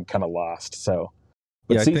 I'm kind of lost. So,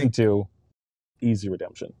 but yeah, season 2, easy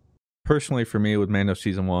redemption. Personally, for me with Mando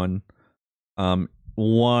season 1, I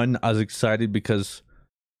was excited because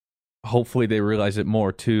hopefully they realize it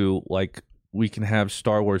more too. Like we can have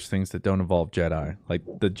Star Wars things that don't involve Jedi. Like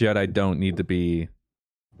the Jedi don't need to be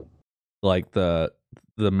like the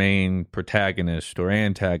main protagonist or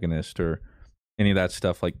antagonist or any of that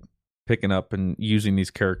stuff. Like picking up and using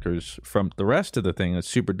these characters from the rest of the thing is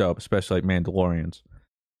super dope, especially like Mandalorians.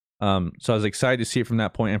 So I was excited to see it from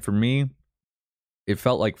that point, and for me, it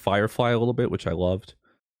felt like Firefly a little bit, which I loved.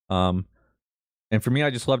 And for me, I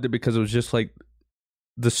just loved it because it was just like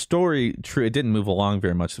the story. True, it didn't move along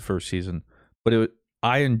very much the first season, but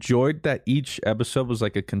I enjoyed that each episode was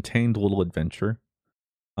like a contained little adventure.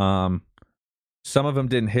 Some of them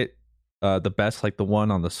didn't hit the best, like the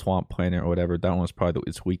one on the swamp planet or whatever. That one was probably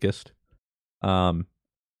its weakest. But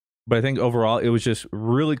I think overall, it was just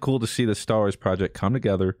really cool to see the Star Wars project come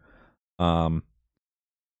together.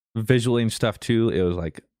 Visually and stuff too, it was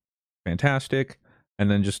like fantastic.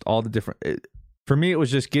 And then just all the different. For me, it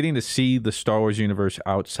was just getting to see the Star Wars universe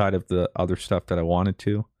outside of the other stuff that I wanted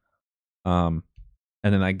to. And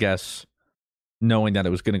then I guess knowing that it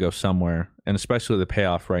was going to go somewhere, and especially the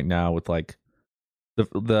payoff right now with like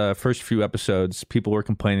the first few episodes, people were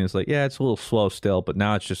complaining. It's like, yeah, it's a little slow still, but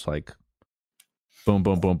now it's just like boom,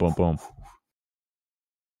 boom, boom, boom, boom.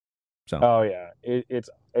 So. Oh yeah,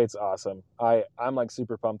 it's awesome. I'm like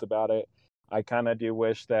super pumped about it. I kind of do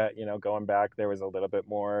wish that, you know, going back, there was a little bit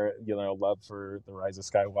more, you know, love for the Rise of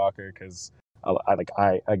Skywalker, because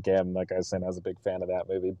again, like I was saying, I was a big fan of that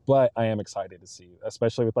movie. But I am excited to see,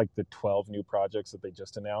 especially with like the 12 new projects that they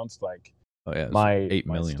just announced. Like, oh yeah, my 8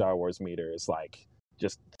 million Star Wars meter is like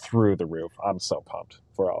just through the roof. I'm so pumped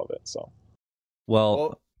for all of it. So,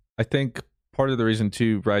 well, I think part of the reason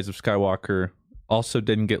too, Rise of Skywalker also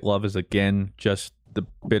didn't get love is again just the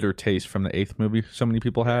bitter taste from the 8th movie so many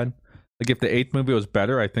people had. Like if the 8th movie was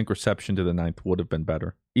better, I think reception to the 9th would have been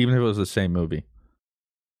better, even if it was the same movie.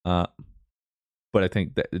 But I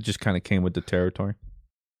think that it just kind of came with the territory.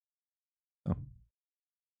 So.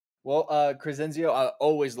 Well, Crescenzio, I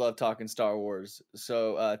always love talking Star Wars.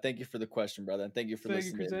 So thank you for the question, brother, and thank you for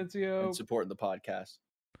listening and supporting the podcast.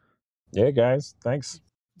 Yeah, guys, thanks.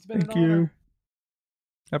 It's been Thank an honor. you.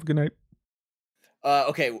 Have a good night.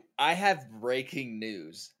 Okay, I have breaking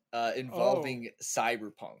news involving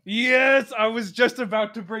Cyberpunk. Yes, I was just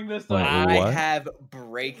about to bring this up. I have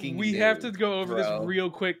breaking We news, have to go over bro. this real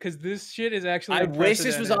quick because this shit is actually. I wish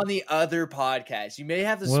this was unprecedented. on the other podcast. You may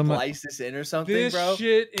have to What am I- splice this in or something, This bro.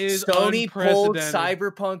 shit is Sony pulled unprecedented.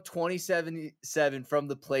 Cyberpunk 2077 from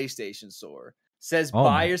the PlayStation Store. Says Oh my-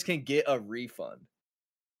 buyers can get a refund.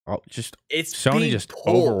 Oh, just It's Sony being just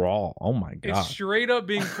pulled. overall. Oh my god! It's straight up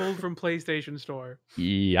being pulled from PlayStation Store.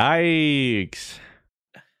 Yikes!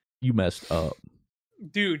 You messed up.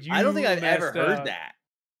 Dude, you I don't think I've ever messed heard up. that.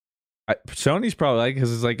 Sony's probably like,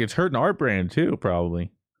 because it's like it's hurting our brand too,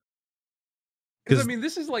 probably. Because I mean,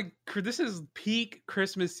 this is peak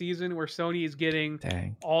Christmas season where Sony is getting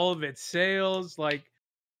Dang. all of its sales. Like,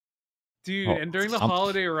 dude, Oh, and during the I'm-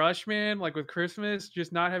 holiday rush, man, like with Christmas,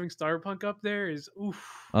 just not having Cyberpunk up there is oof.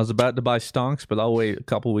 I was about to buy stonks, but I'll wait a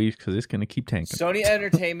couple weeks because it's gonna keep tanking. Sony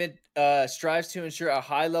Entertainment strives to ensure a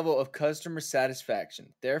high level of customer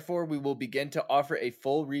satisfaction. Therefore, we will begin to offer a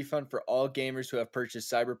full refund for all gamers who have purchased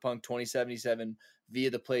Cyberpunk 2077 via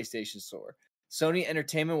the PlayStation Store. Sony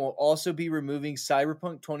Entertainment will also be removing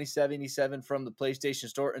Cyberpunk 2077 from the PlayStation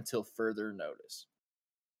Store until further notice.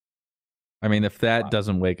 I mean, if that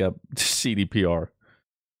doesn't wake up CDPR,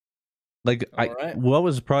 like, right. what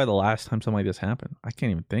was probably the last time something like this happened? I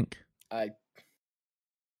can't even think.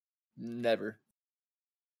 Never.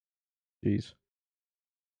 Jeez.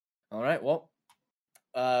 All right, well,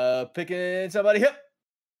 picking somebody hip.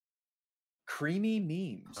 Creamy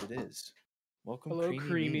memes, it is. Welcome, Hello,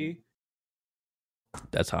 Creamy. Meme.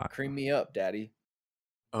 That's hot. Cream me up, daddy.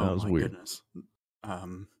 Oh, That was my weird. goodness.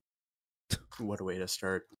 What a way to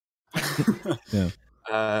start. Yeah.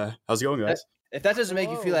 How's it going, guys? If that doesn't make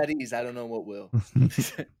you feel at ease, I don't know what will.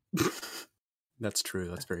 That's true.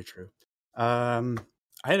 That's very true. I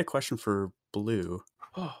had a question for Blue,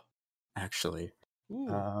 actually.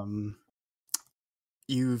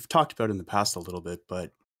 You've talked about it in the past a little bit,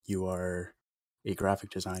 but you are a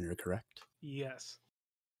graphic designer, correct? Yes.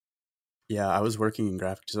 Yeah, I was working in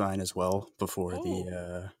graphic design as well before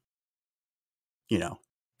the,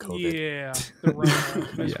 COVID. Yeah, the Rona.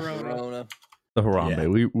 Miss Yeah. Rona. The Harambe.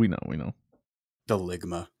 Yeah. We know. The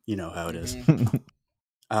Ligma, you know how it is.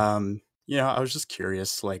 Mm-hmm. I was just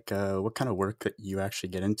curious, like, what kind of work that you actually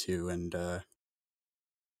get into, and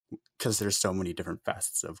because there's so many different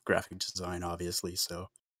facets of graphic design, obviously. So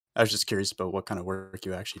I was just curious about what kind of work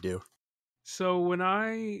you actually do. So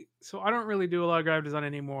I don't really do a lot of graphic design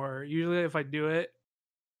anymore. Usually, if I do it,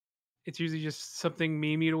 it's usually just something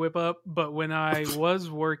memey to whip up. But when I was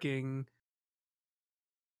working,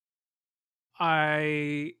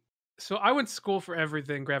 I went to school for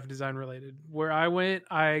everything graphic design related. Where I went,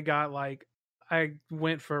 I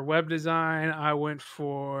went for web design, I went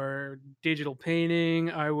for digital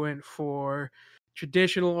painting, I went for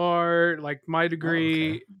traditional art. Like my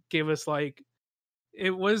degree gave us like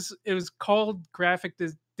it was called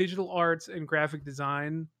digital arts and graphic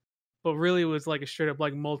design, but really it was like a straight up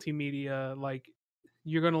like multimedia. Like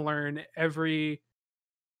you're gonna learn every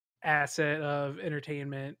asset of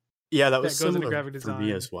entertainment. Yeah, that was goes into similar graphic for me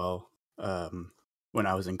design. as well. When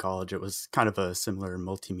I was in college, it was kind of a similar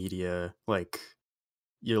multimedia. Like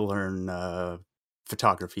you learn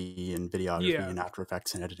photography and videography Yeah. and After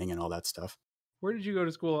Effects and editing and all that stuff. Where did you go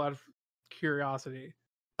to school out of curiosity?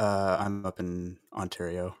 I'm up in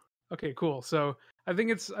Ontario. Okay, cool. So I think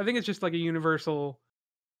it's just like a universal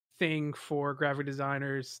thing for graphic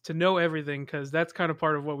designers to know everything, because that's kind of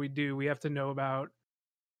part of what we do. We have to know about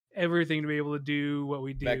everything to be able to do what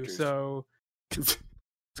we do. Vectors. So It's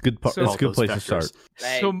a good part. So- It's a good place to start.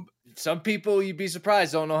 Hey, So- some people, you'd be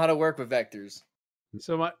surprised, don't know how to work with vectors.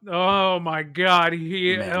 oh my god,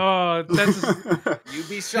 that's You'd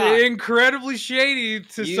be shocked. incredibly shady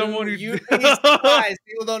to someone who You'd be surprised.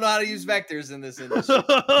 People don't know how to use vectors in this industry.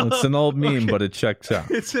 It's an old meme, but it checks out.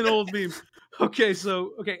 It's an old meme. Okay.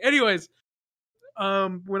 Anyways,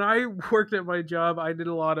 when I worked at my job, I did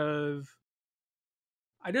a lot of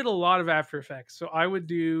After Effects. So I would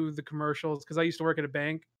do the commercials because I used to work at a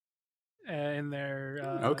bank, and their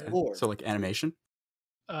Okay, so like animation.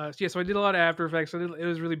 so I did a lot of After Effects. It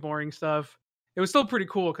was really boring stuff. It was still pretty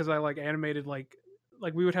cool because I like animated like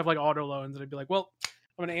we would have like auto loans, and I'd be like, well,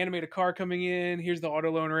 I'm gonna animate a car coming in. Here's the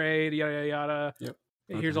auto loan rate, yada yada yada. Yep.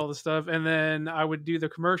 And here's all the stuff, and then I would do the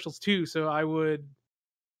commercials too. So I would,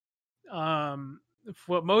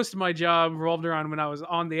 what most of my job revolved around when I was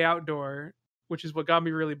on the outdoor, which is what got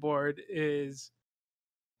me really bored, is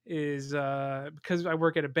because I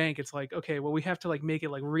work at a bank. It's like, okay, well, we have to like make it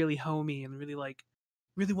like really homey and really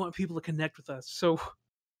want people to connect with us. So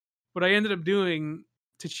what I ended up doing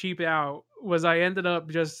to cheap out was I ended up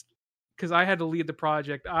just because I had to lead the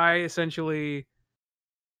project. I essentially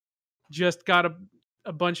just got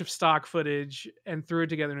a bunch of stock footage and threw it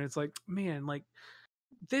together, and it's like, man, like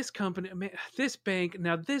this company, man, this bank,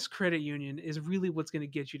 now this credit union is really what's going to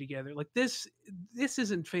get you together. Like this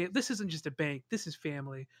isn't this isn't just a bank, this is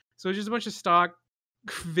family. So it's just a bunch of stock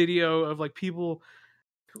video of like people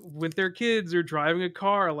with their kids or driving a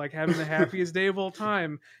car, like having the happiest day of all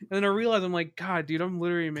time. And then I realized, I'm like, God, dude, I'm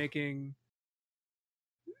literally making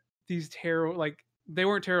these terrible, like they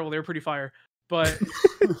weren't terrible, they were pretty fire. But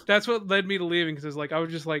that's what led me to leaving, because I was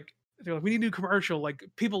just like, they're like, we need a new commercial. Like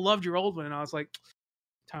people loved your old one, and I was like,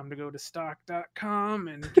 time to go to stock.com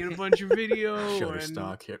and get a bunch of video.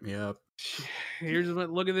 Shutterstock, hit me up.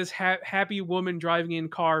 Look at this happy woman driving in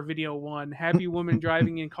car video 1, happy woman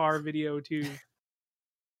driving in car video 2.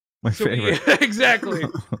 My favorite. Yeah, exactly.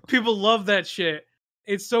 People love that shit.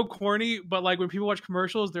 It's so corny, but like when people watch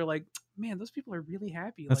commercials, they're like, man, those people are really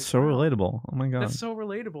happy. That's like, so wow, relatable. Oh my god. that's so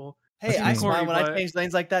relatable. Hey, I smile when I change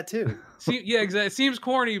lanes like that too. Yeah, exactly. It seems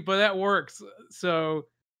corny, but that works. So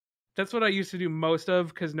that's what I used to do most of,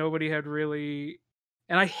 because nobody had really.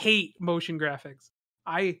 And I hate motion graphics.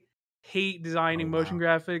 I hate designing motion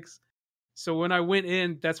graphics. So when I went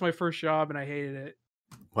in, that's my first job, and I hated it.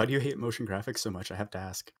 Why do you hate motion graphics so much? I have to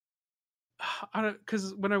ask. I don't,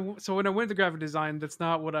 because when I went to graphic design, that's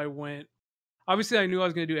not what I went. Obviously, I knew I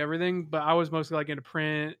was going to do everything, but I was mostly like into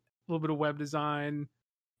print, a little bit of web design.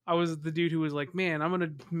 I was the dude who was like, man, I'm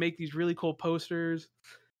going to make these really cool posters.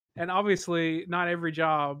 And obviously, not every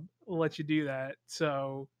job will let you do that.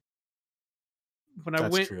 So when I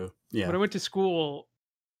went to school,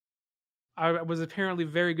 I was apparently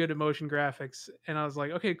very good at motion graphics, and I was like,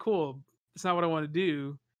 okay, cool. It's not what I want to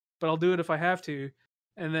do, but I'll do it if I have to.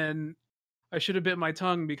 And then I should have bit my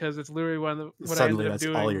tongue, because it's literally what Suddenly I ended up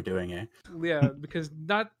doing. that's all you're doing, eh? Yeah, because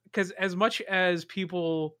as much as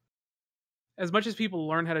people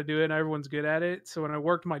learn how to do it and everyone's good at it. So when I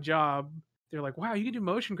worked my job, they're like, wow, you can do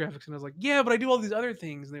motion graphics. And I was like, yeah, but I do all these other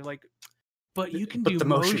things. And they're like, but you can do the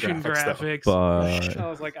motion graphics. But I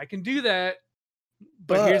was like, I can do that.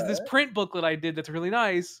 But here's this print booklet I did that's really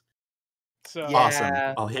nice. So Awesome.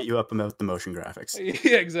 I'll hit you up about the motion graphics.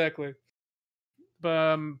 Yeah, exactly.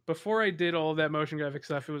 But before I did all of that motion graphic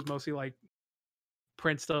stuff, it was mostly like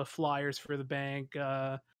print stuff, flyers for the bank,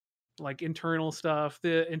 like internal stuff.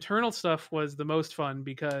 The internal stuff was the most fun,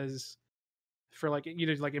 because for like,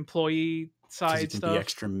 like employee side you can stuff, be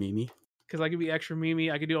extra memey. Because I could be extra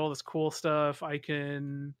memey. I could do all this cool stuff. I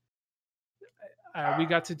can. We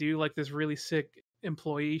got to do like this really sick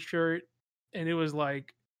employee shirt, and it was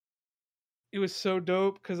like it was so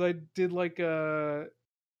dope because I did like it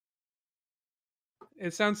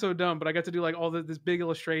sounds so dumb, but I got to do like all this big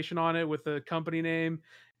illustration on it with the company name,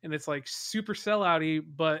 and it's like super sellouty,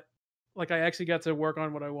 but like I actually got to work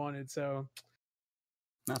on what I wanted. So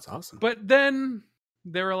That's awesome. But then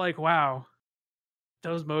they were like, "Wow,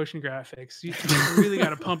 those motion graphics! You really got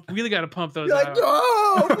to pump those You're like, out."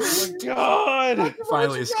 oh my god!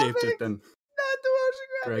 Finally escaped it. Then Not the motion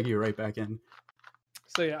drag you right back in.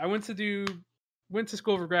 So yeah, I went to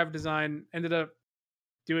school for graphic design. Ended up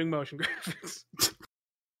doing motion graphics.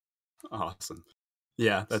 Awesome.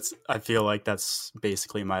 Yeah, I feel like that's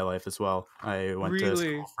basically my life as well. I went to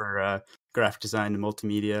school for graphic design and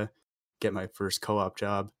multimedia, get my first co-op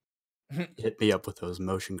job. Hit me up with those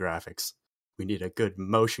motion graphics. We need a good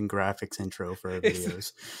motion graphics intro for our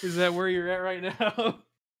videos. Is that where you're at right now?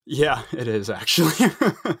 Yeah, it is actually.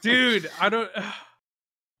 Dude, I don't...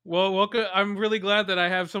 Well, welcome. I'm really glad that I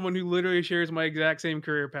have someone who literally shares my exact same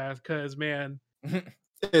career path, because, man...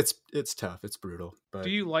 It's tough. It's brutal. But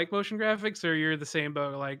do you like motion graphics, or you're the same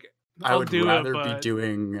boat? Like, I would rather be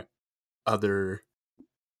doing other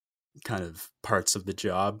kind of parts of the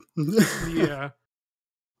job. Yeah.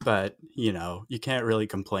 But, you can't really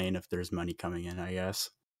complain if there's money coming in, I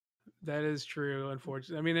guess. That is true,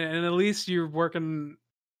 unfortunately. I mean, and at least you're working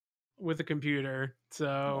with a computer,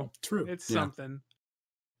 so true. It's something.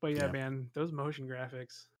 But yeah, man, those motion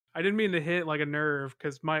graphics. I didn't mean to hit like a nerve,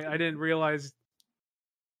 because I didn't realize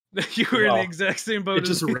that you were in the exact same boat. It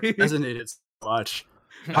just resonated so much.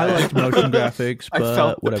 I like motion graphics, but I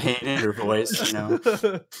felt whatever. the pain in your voice,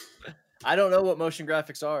 I don't know what motion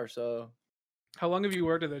graphics are, so. How long have you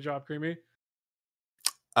worked at that job, Creamy?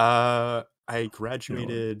 I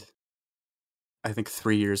graduated, I think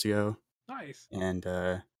 3 years ago. Nice. And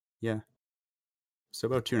yeah, so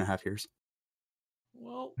about 2.5 years.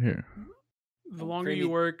 Well, here. The longer you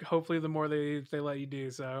work, hopefully the more they let you do.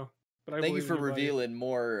 So, but thank you for revealing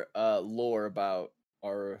more lore about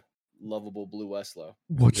our lovable Blue Westlow.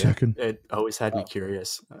 1 second. It always had me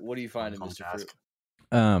curious. What do you find in Mr. Fruit?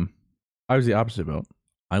 I was the opposite boat.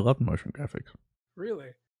 I loved motion graphics.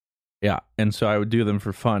 Really? Yeah, and so I would do them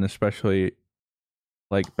for fun, especially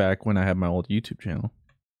like back when I had my old YouTube channel.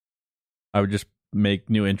 I would just make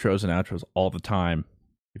new intros and outros all the time,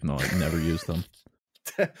 even though I never used them.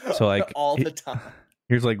 So like all the time.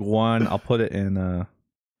 Here's like one. I'll put it in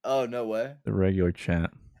oh, no way. the regular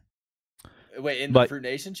chat. Wait, in the Fruit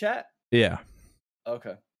Nation chat? Yeah.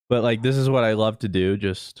 Okay. But like this is what I love to do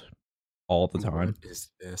just all the time. What is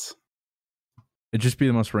this? It'd just be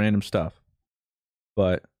the most random stuff.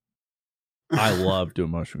 But I love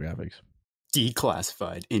doing motion graphics.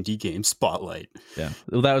 Declassified Indie Game Spotlight. Yeah.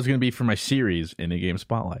 Well, that was going to be for my series, Indie Game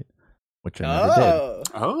Spotlight, which I never did.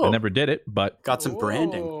 Oh. I never did it, but... Got some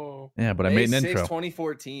branding. Yeah, but I made an intro.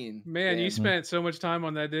 2014. Man, you spent so much time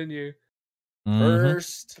on that, didn't you?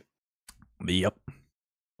 First. Yep.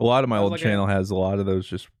 A lot of my old channel has a lot of those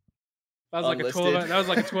just... That was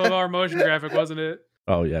like a 12-hour motion graphic, wasn't it?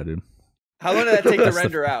 Oh, yeah, dude. How long did that take to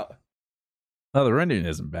render out? Oh, the rendering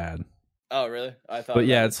isn't bad. Oh, really? I thought. But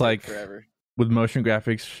yeah, it's like forever. With motion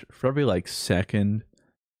graphics, for every like second,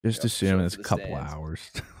 just assume it's a couple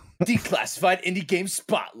hours. Declassified Indie Game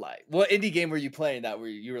Spotlight. What indie game were you playing that where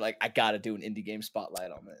you were like, I gotta do an indie game spotlight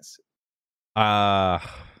on this?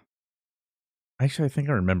 Actually, I think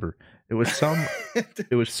I remember. It was some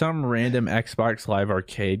random Xbox Live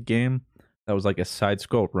Arcade game that was like a side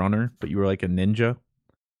scroll runner, but you were like a ninja.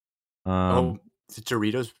 The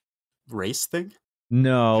Doritos race thing?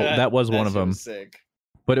 No, that was one of them. Sick.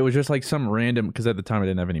 But it was just like some random, because at the time I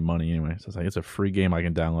didn't have any money anyway. So it's like, it's a free game I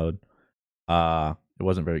can download. It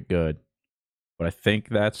wasn't very good. But I think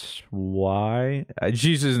that's why. I just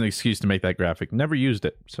used it as an excuse to make that graphic. Never used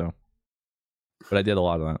it, so. But I did a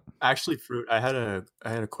lot of that. Actually, Fruit, I had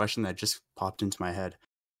a question that just popped into my head.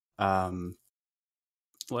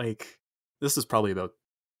 Like, this is probably about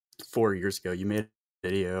 4 years ago. You made a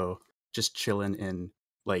video just chilling in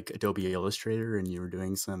like Adobe Illustrator, and you were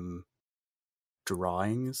doing some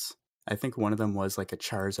drawings. I think one of them was like a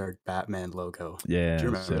Charizard Batman logo. Yeah. Do you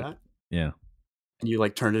remember that? Yeah. And you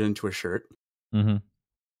like turned it into a shirt. Mm-hmm.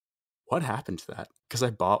 What happened to that? Because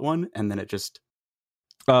I bought one and then it just.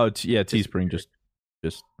 Oh yeah, Teespring just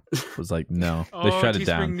was like no. They shut it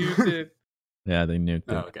down. Nuked it. Yeah, they nuked it.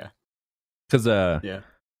 Oh, okay. Because yeah,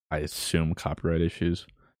 I assume copyright issues.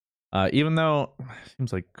 Even though it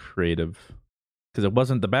seems like creative. Because it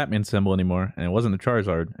wasn't the Batman symbol anymore, and it wasn't the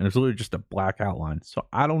Charizard, and it was literally just a black outline. So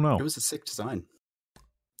I don't know. It was a sick design.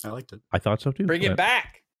 I liked it. I thought so too. Bring it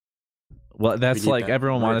back. Well, that's like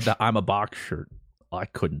everyone wanted the I'm a box shirt. Well, I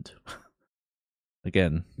couldn't.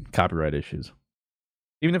 Again, copyright issues.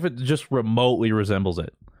 Even if it just remotely resembles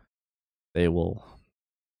it, they will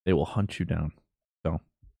hunt you down. So,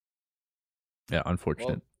 yeah, unfortunate.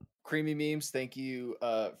 Well, Creamy Memes, thank you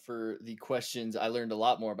for the questions. I learned a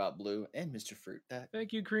lot more about Blue and Mr. Fruit.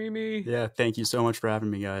 Thank you, Creamy. Yeah, thank you so much for having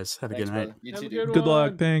me, guys. Have a Thanks, good night. brother. You Have too, a dude. good luck.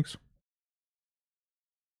 one. Thanks.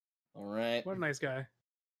 All right. What a nice guy.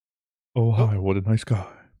 Oh, hi. What a nice guy.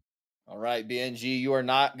 All right, BNG, you are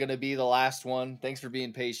not going to be the last one. Thanks for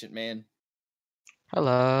being patient, man.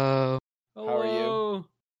 Hello. How are you?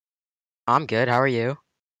 I'm good. How are you?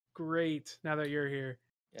 Great. Now that you're here.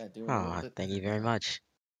 Yeah, doing Oh, thank you very much.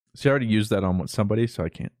 She already used that on somebody, so I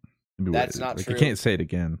can't. That's not like, true. I can't say it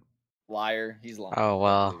again. Liar. He's lying. Oh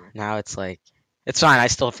well, now it's like it's fine. I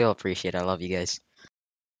still feel appreciated. I love you guys.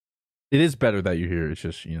 It is better that you're here. It's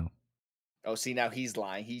just, Oh, see, now he's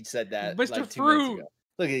lying. He said that Mr. like 2 minutes Fruit. ago.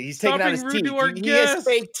 Look, he's Stop taking out being his rude teeth. to our He has guest.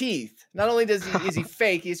 fake teeth. Not only is he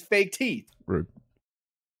fake, he has fake teeth. Rude.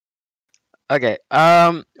 Okay.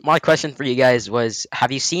 My question for you guys was: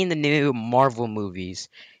 have you seen the new Marvel movies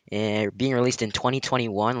being released in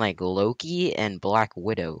 2021, like Loki and Black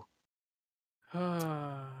Widow?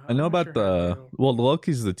 I know about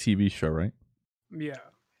Loki's the TV show, right? Yeah.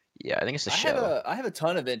 Yeah, I think it's a show. I have a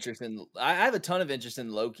ton of interest in. I have a ton of interest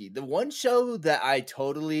in Loki. The one show that I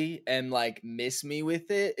totally am like miss me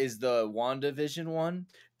with it is the WandaVision one.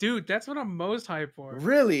 Dude, that's what I'm most hyped for.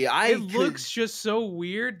 Really, it looks just so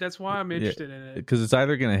weird. That's why I'm interested in it. Because it's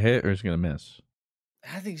either gonna hit or it's gonna miss.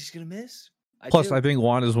 I think she's gonna miss. Plus, I think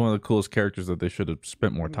Wanda is one of the coolest characters that they should have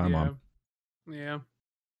spent more time on. Yeah.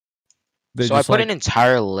 So I put an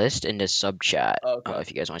entire list in the sub chat. Oh, okay. If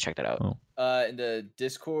you guys want to check that out. In the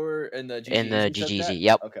Discord, in the GGZ. In the GGZ.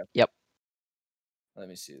 Yep. Okay. Yep. Let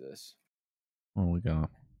me see this. Oh, we got.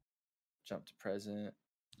 Jump to present.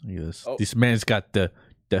 Look at this. Oh. This man's got the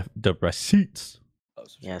receipts.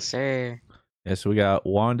 Yes, sir. Yeah, so we got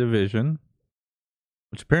WandaVision,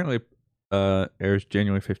 which apparently airs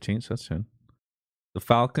January 15th, so that's soon. The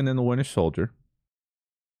Falcon and the Winter Soldier.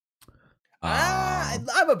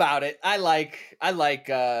 I'm about it. I like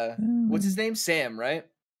what's his name? Sam, right?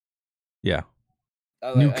 Yeah.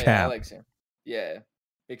 New New Cap. I like Sam. Yeah.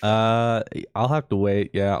 Big fan. I'll have to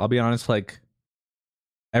wait. Yeah, I'll be honest. Like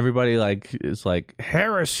everybody, is like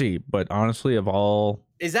heresy, but honestly, of all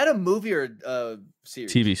Is that a movie or a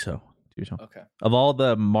series? TV show, Okay. of all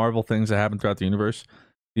the Marvel things that happen throughout the universe,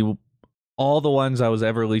 all the ones I was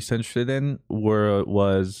ever least interested in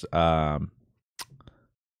was the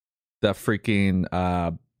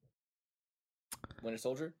freaking Winter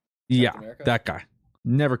Soldier? yeah, Captain America? that guy.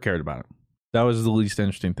 Never cared about him. That was the least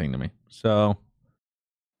interesting thing to me. So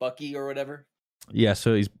Bucky or whatever. yeah,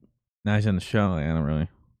 so he's in the show. I don't really.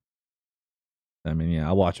 I mean, yeah,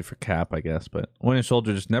 I'll watch it for Cap, I guess, but Winter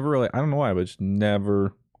Soldier just never really. I don't know why, but it just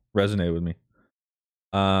never resonated with me.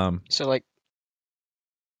 So like,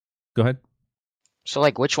 go ahead. So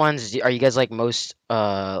like, which ones are you guys like most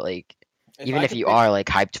like? Even I if could you pick- are like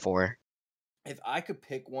hyped for. If I could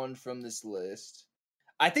pick one from this list,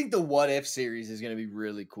 I think the What If series is going to be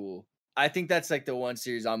really cool. I think that's like the one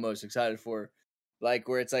series I'm most excited for. Like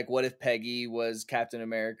where it's like, what if Peggy was Captain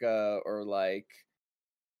America or like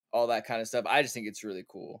all that kind of stuff. I just think it's really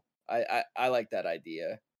cool. I like that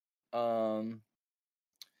idea.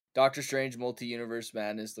 Doctor Strange Multi-Universe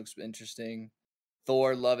Madness looks interesting.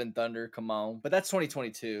 Thor Love and Thunder, come on. But that's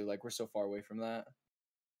 2022. Like we're so far away from that.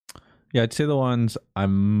 Yeah, I'd say the ones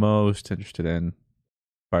I'm most interested in: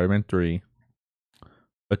 Spider-Man 3,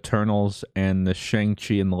 Eternals, and the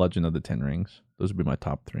Shang-Chi and the Legend of the Ten Rings. Those would be my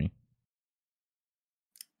top 3.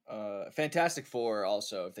 Fantastic Four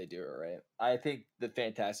also, if they do it right. I think the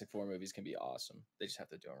Fantastic Four movies can be awesome. They just have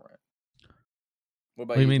to do them right. What about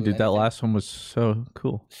What do you mean, Blue? dude? That Anything? last one was so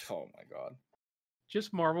cool. Oh my god.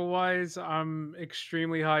 Just Marvel wise, I'm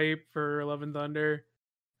extremely hyped for Love and Thunder.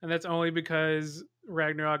 And that's only because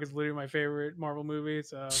Ragnarok is literally my favorite Marvel movie.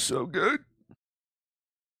 So good.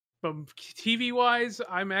 But TV wise,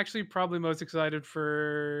 I'm actually probably most excited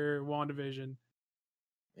for WandaVision.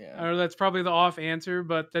 Yeah. I know that's probably the off answer,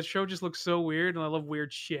 but that show just looks so weird, and I love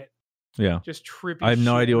weird shit. Yeah. Just trippy. I have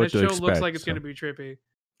no shit. idea And what that to show expect. looks like it's so. going to be trippy.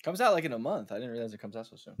 Comes out like in a month. I didn't realize it comes out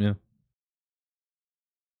so soon. Yeah.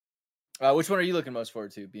 Which one are you looking most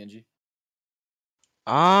forward to, BNG?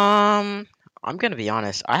 I'm gonna be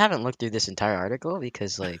honest. I haven't looked through this entire article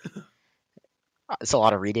because like it's a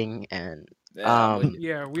lot of reading and Yeah,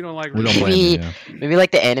 we don't like. We don't blame maybe you, yeah. maybe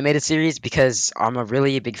like the animated series because I'm a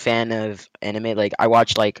really big fan of anime. Like I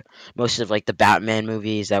watched like most of like the Batman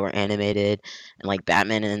movies that were animated and like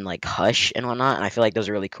Batman and like Hush and whatnot, and I feel like those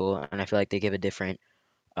are really cool and I feel like they give a different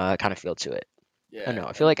kind of feel to it. Yeah, I don't know.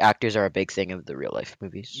 I feel like actors are a big thing of the real life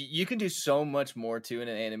movies. you can do so much more too in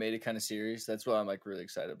an animated kind of series. That's what I'm like really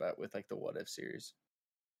excited about with like the What If series.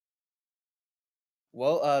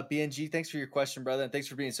 Well, BNG, thanks for your question, brother, and thanks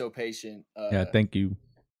for being so patient. Yeah, thank you.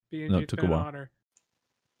 BNG, No, it's it took a been an while. honor.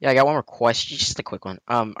 Yeah, I got one more question. Just a quick one.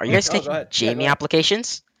 Are you guys Oh, go taking ahead. Yeah, Jamie go ahead.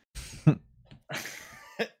 applications?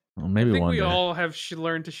 Well, I maybe think one we day. all have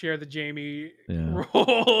learned to share the Yeah. Jamie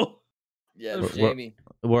role. Yeah, We're- Jamie.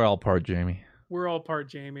 We're all part Jamie. We're all part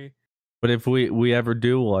Jamie. But if we ever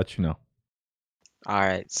do, we'll let you know. All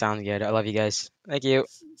right, sounds good. I love you guys. Thank you.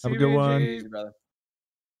 Have a good one. Easy, brother.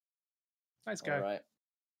 Nice guy. All right,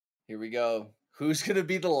 here we go. Who's gonna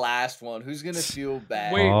be the last one? Who's gonna feel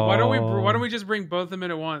bad? Wait, why don't Oh. we just bring both of them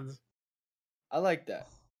in at once? I like that.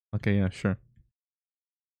 Okay, yeah, sure.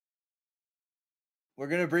 We're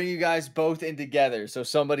gonna bring you guys both in together, so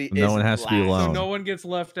somebody No isn't one has to be last. alone. So no one gets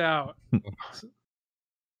left out.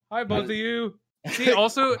 Hi, both of you. See,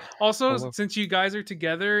 also, Hello. since you guys are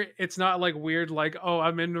together, it's not like weird. Like, oh,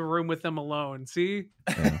 I'm in the room with them alone. See,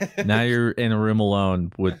 Now you're in a room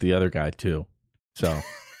alone with the other guy too. So,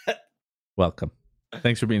 welcome.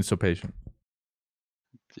 Thanks for being so patient.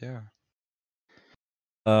 Yeah.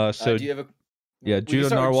 So do you have a? yeah, we can Judo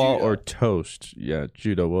start with Narwhal Judo. or Toast? Yeah,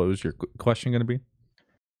 Judo. What was your question going to be?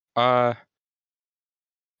 I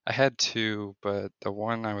had two, but the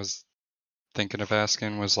one I was thinking of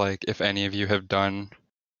asking was like if any of you have done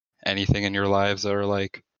anything in your lives that are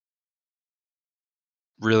like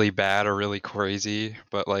really bad or really crazy,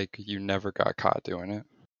 but like you never got caught doing it.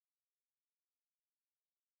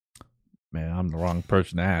 Man, I'm the wrong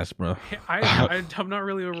person to ask, bro. I'm not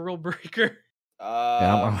really a rule breaker.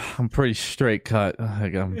 Yeah, I'm pretty straight cut.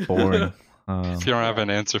 Like, I'm boring. If you don't have an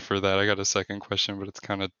answer for that, I got a second question, but it's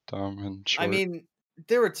kind of dumb and short. I mean,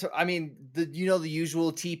 there were. The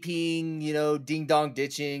usual TPing, ding dong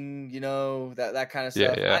ditching, that kind of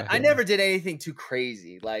Yeah, stuff. yeah. I never did anything too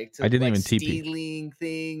crazy, like I didn't like even TP. stealing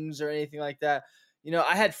things or anything like that.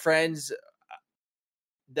 I had friends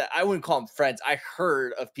that I wouldn't call them friends. I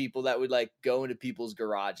heard of people that would like go into people's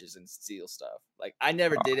garages and steal stuff. Like I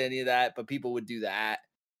never did any of that, but people would do that.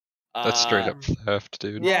 That's straight up theft,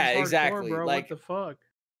 dude. Yeah, Hardcore, exactly. bro. Like what the fuck?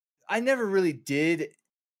 I never really did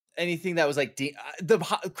anything that was like the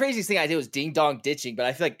craziest thing I did was ding dong ditching, but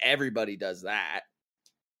I feel like everybody does that.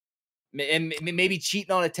 And maybe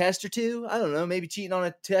cheating on a test or two. I don't know. Maybe cheating on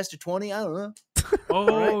a test or 20. I don't know.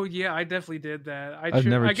 Oh yeah, I definitely did that. I've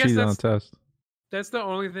never I guess cheated on a test. That's the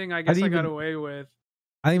only thing I How guess do I you got even- away with.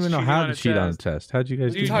 I didn't even know cheating how on to a cheat on a test. test. How'd you guys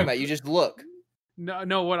What are do you talking that? about? You just look.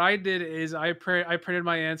 No. What I did is I printed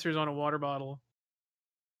my answers on a water bottle.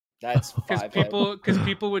 That's because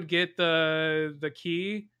people would get the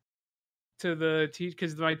key to the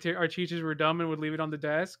because our teachers were dumb and would leave it on the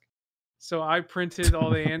desk. So I printed all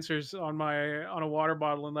the answers on a water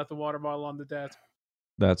bottle and left the water bottle on the desk.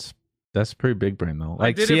 That's pretty big brain though. I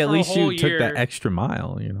Like, did see, it at for a least you whole took that year. extra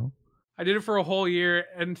mile. You know. I did it for a whole year,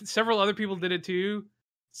 and several other people did it too.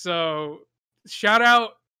 So shout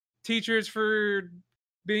out teachers for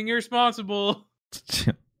being irresponsible.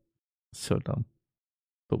 So dumb,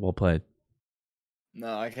 but well played.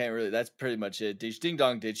 No, I can't really. That's pretty much it. Ding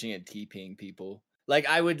dong ditching and TPing people. Like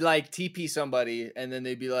I would like TP somebody, and then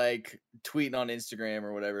they'd be like tweeting on Instagram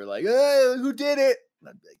or whatever, like, "Hey, who did it?" And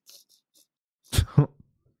I'd be like,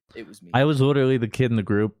 "It was me." I was literally the kid in the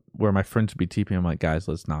group where my friends would be TPing. I'm like, guys,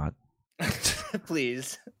 let's not.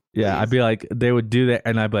 Please. Yeah, I'd be like, they would do that,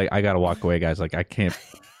 and I'd be like, I gotta walk away, guys. Like, I can't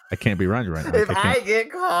be running right now. If Like, I can't.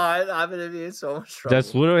 get caught, I'm gonna be in so much trouble.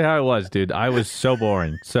 That's literally how it was, dude. I was so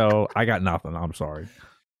boring. So I got nothing. I'm sorry.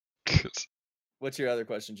 What's your other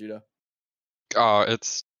question, Judo? Oh,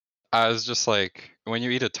 I was just like, when you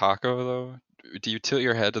eat a taco though, do you tilt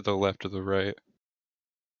your head to the left or the right?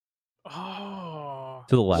 Oh,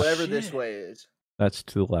 To the left. Whatever this way is. That's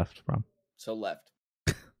to the left, from. So left.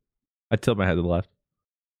 I tilt my head to the left.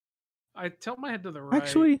 I tilt my head to the right.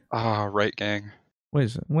 Actually, right, gang. wait a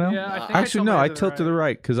second. Well, Yeah, I think I actually, tilt my no. head I to the tilt to the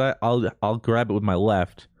right because I'll grab it with my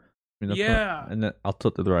left. In the front, Yeah. and then I'll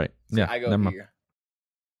tilt to the right. So Yeah, I go never mind. here.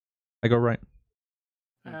 I go right.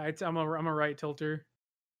 I'm a right tilter.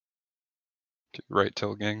 Right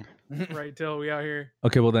tilt, gang. Right till we out here.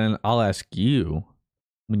 Okay, well then I'll ask you: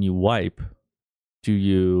 when you wipe, do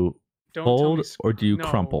you Don't tell me fold or do you no.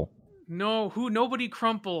 crumple? No, nobody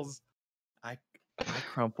crumples. I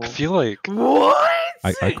crumple. I feel like What? I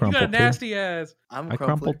You crumple got a too. nasty ass. I'm I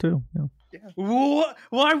crumple too. Yeah. What?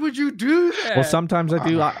 Why would you do that? Well, sometimes I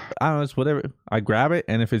do. I don't know. It's whatever. I grab it,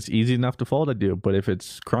 and if it's easy enough to fold, I do. But if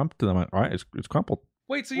it's crumped, then I'm like, all right, it's crumpled.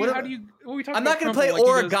 Wait, so What how am- do you? What are we talking I'm about not gonna play crumple?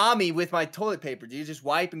 Like, you just- origami with my toilet paper. Do you just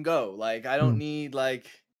wipe and go? Like I don't need like.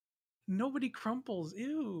 Nobody crumples.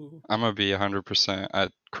 Ew. I'm gonna be 100%.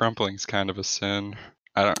 Crumpling's kind of a sin.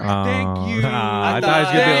 I don't. Thank you. I thought it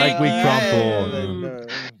was gonna be like we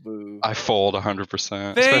crumple. I fold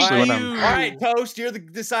 100%, Thank especially when you. I'm. All right, Toast, you're the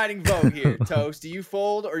deciding vote here. Toast, do you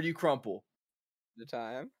fold or do you crumple? The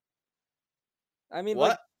time. I mean, What?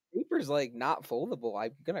 like paper's like not foldable.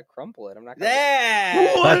 I'm gonna crumple it. I'm not gonna.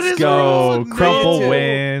 Yeah. Let's go. Crumple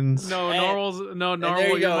wins. No, Narwhal's no there Narwhal. you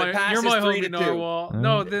You're go. It my passes homie 3-2. Narwhal.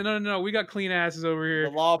 No. We got clean asses over here.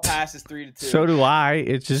 The law passes 3-2. So do I.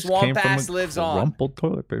 It just Swamp came from ass a lives on. crumpled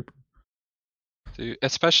toilet paper. Dude,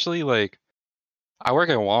 especially like, I work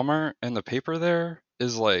at Walmart and the paper there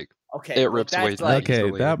is like, Okay, it but rips that's way too like-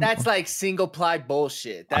 easily. That's like single ply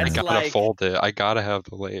bullshit. I That's gotta like fold it. I gotta have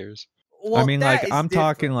the layers. Well, I mean, that like, is I'm different.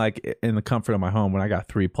 talking like in the comfort of my home when I got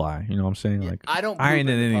 3-ply. You know what I'm saying? Like, I don't I poop ain't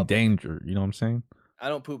in in any public. danger. You know what I'm saying? I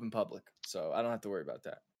don't poop in public, so I don't have to worry about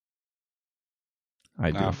that.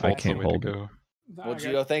 I do. Nah, I fold's the can't way to hold it. go. Well,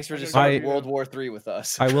 Gio, thanks for just I- starting World War III with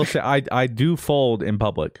us. I will say I do fold in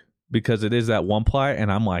public because it is that 1-ply,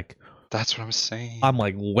 and I'm like, that's what I'm saying. I'm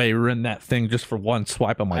like layering that thing just for one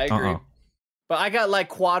swipe. I'm I like, agree. But I got like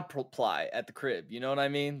quad ply at the crib. You know what I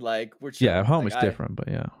mean? Like we're Yeah, chilling. at home Like, is different, but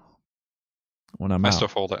yeah, when I'm I out, still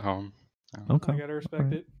fold at home. Okay. I gotta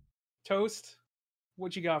respect it. Toast,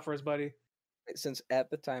 what you got for us, buddy? Since at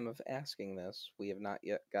the time of asking this, we have not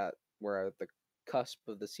yet got. We're at the cusp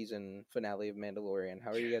of the season finale of Mandalorian.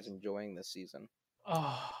 How are you guys enjoying this season?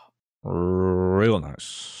 Oh, real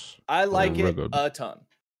nice. I like Real it good. a ton.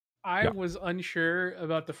 I Yeah. was unsure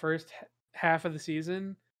about the first half of the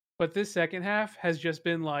season, but this second half has just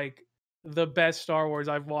been like the best Star Wars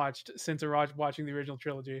I've watched since watching the original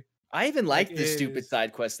trilogy. I even liked Like, the it stupid is-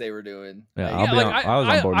 side quests they were doing. Yeah, Like, I was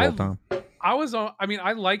on board the whole time. I was on. I mean,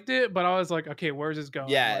 I liked it, but I was like, okay, where's this going?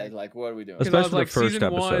 yeah, like what are we doing? 'Cause I was Especially like, the first season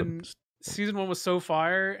episode. Season 1 was so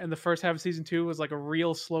fire, and the first half of season 2 was like a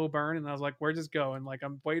real slow burn, and I was like, where's this going? Like,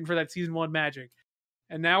 I'm waiting for that season 1 magic.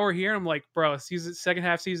 And now we're here. I'm like, bro, second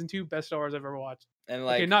half season 2, best Star Wars I've ever watched. And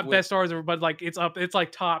like okay, not with- best Star Wars ever, but like it's up. It's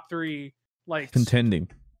like top 3. Like Contending.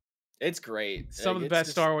 It's great. some of the Like, it's best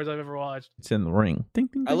just- Star Wars I've ever watched. It's in the ring. Ding,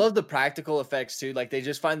 ding, I ding. love the practical effects too. Like they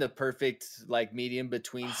just find the perfect like medium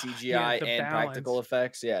between CGI the and practical balance.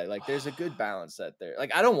 effects. Yeah, like there's a good balance set there.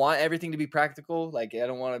 Like I don't want everything to be practical. Like I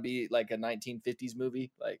don't want to be like a 1950s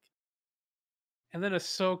movie. Like And then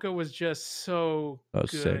Ahsoka was just so That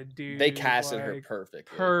was good, sick. dude. they casted her like,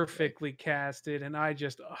 perfectly. perfectly casted, and I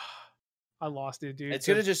just, I lost it, dude. It's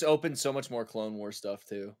gonna just open so much more Clone War stuff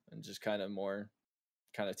too, and just kind of more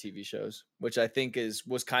kind of TV shows, which I think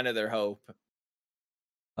was kind of their hope.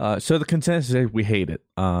 So the consensus is we hate it.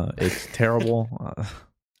 It's terrible.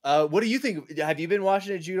 What do you think? Have you been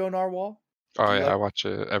watching it, Judo Narwhal? Oh Do you yeah, like- I watch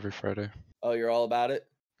it every Friday. Oh, you're all about it.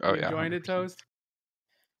 Oh You yeah. enjoying it, 100%. Toast?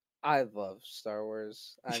 I love Star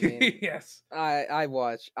Wars. I mean, Yes. I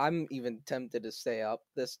watch. I'm even tempted to stay up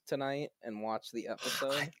this tonight and watch the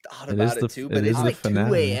episode. I thought It about is it, the- too, it but is it's the like 2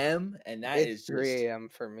 finale. a.m. and that It's is 3 just a.m.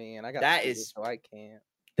 for me, and I got that school, is- so I can't.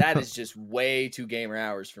 that is just way too gamer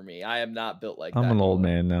hours for me. I am not built like that. I'm an old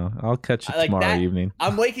man now. I'll catch it I like tomorrow that- evening.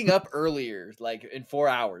 I'm waking up earlier, like in 4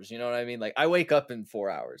 hours. You know what I mean? Like I wake up in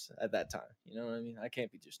 4 hours at that time. You know what I mean? I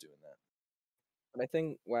can't be just doing that. But I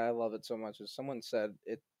think why I love it so much is someone said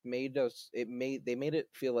they made it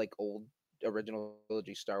feel like old original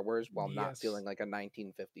trilogy Star Wars while not Yes. feeling like a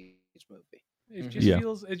 1950s movie. It just Yeah.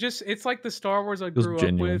 feels. It's like the Star Wars I Feels grew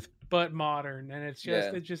genuine. up with, but modern, and it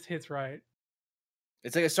Yeah. just hits right.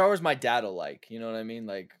 It's like a Star Wars my dad will like. You know what I mean?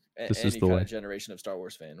 Like This is any the kind way. of generation of Star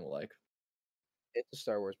Wars fan will like. It's a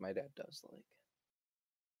Star Wars my dad does like.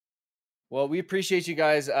 Well, we appreciate you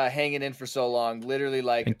guys hanging in for so long, literally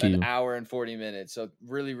like Thank an you. hour and 40 minutes. So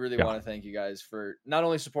really, really Yeah. want to thank you guys for not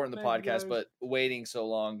only supporting the Thank you, podcast, guys. but waiting so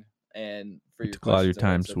long and for your took a lot of your questions and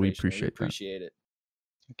time, waiting so so we patiently. appreciate that. appreciate it.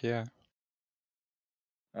 Heck yeah.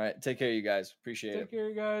 All right. Take care, you guys. Appreciate Take it. care,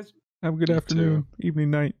 you guys. Have a good You afternoon,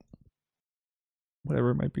 evening, night,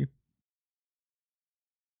 whatever it might be.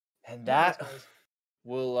 And Thanks, that guys.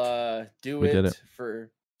 will do We did it it.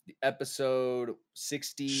 for the episode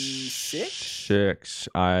 66. 6,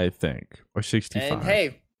 I think, or 65. And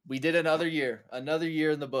hey, we did another year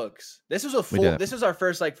in the books. This was a We full. did it. This was our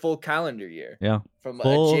first like full calendar year. Yeah, From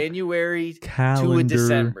Full January to a calendar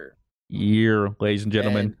December. year, ladies and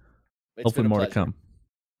gentlemen. And it's Hopefully been a more to pleasure. come.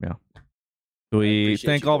 Yeah. We appreciate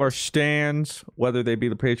thank you all of our boys. stands, whether they be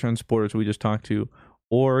the Patreon supporters we just talked to,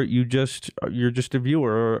 or you're just a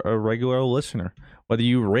viewer or a regular listener. Whether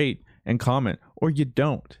you rate and comment or you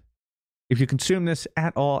don't. If you consume this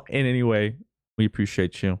at all in any way, we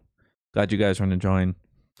appreciate you. Glad you guys are enjoying.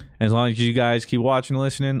 And as long as you guys keep watching and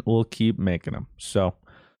listening, we'll keep making them. So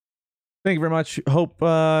Thank you very much. Hope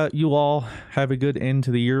you all have a good end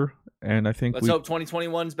to the year. And I think Let's hope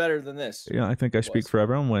 2021's better than this. Yeah, I think I speak for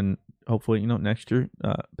everyone when hopefully, next year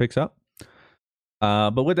picks up.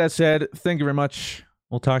 But with that said, thank you very much.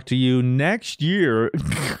 We'll talk to you next year.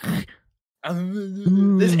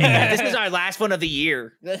 This is our last one of the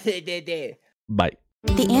year. Bye.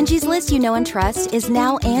 The Angie's List you know and trust is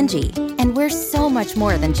now Angie, and we're so much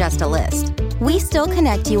more than just a list. We still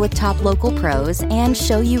connect you with top local pros and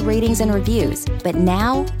show you ratings and reviews, but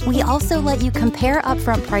now we also let you compare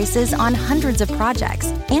upfront prices on hundreds of projects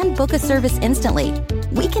and book a service instantly.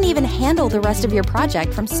 We can even handle the rest of your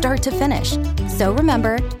project from start to finish. So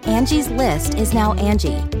remember, Angie's List is now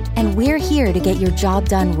Angie, and we're here to get your job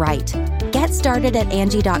done right. Get started at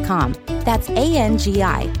Angie.com. That's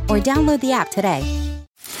ANGI, or download the app today.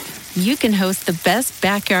 You can host the best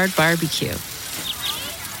backyard barbecue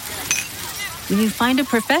when you find a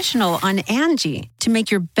professional on Angie to make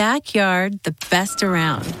your backyard the best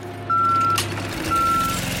around.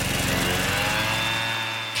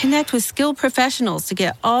 Connect with skilled professionals to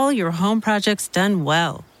get all your home projects done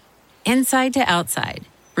well. Inside to outside,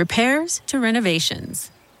 repairs to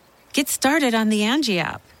renovations. Get started on the Angie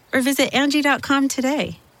app or visit Angie.com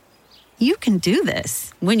today. You can do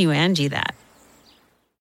this when you Angie that.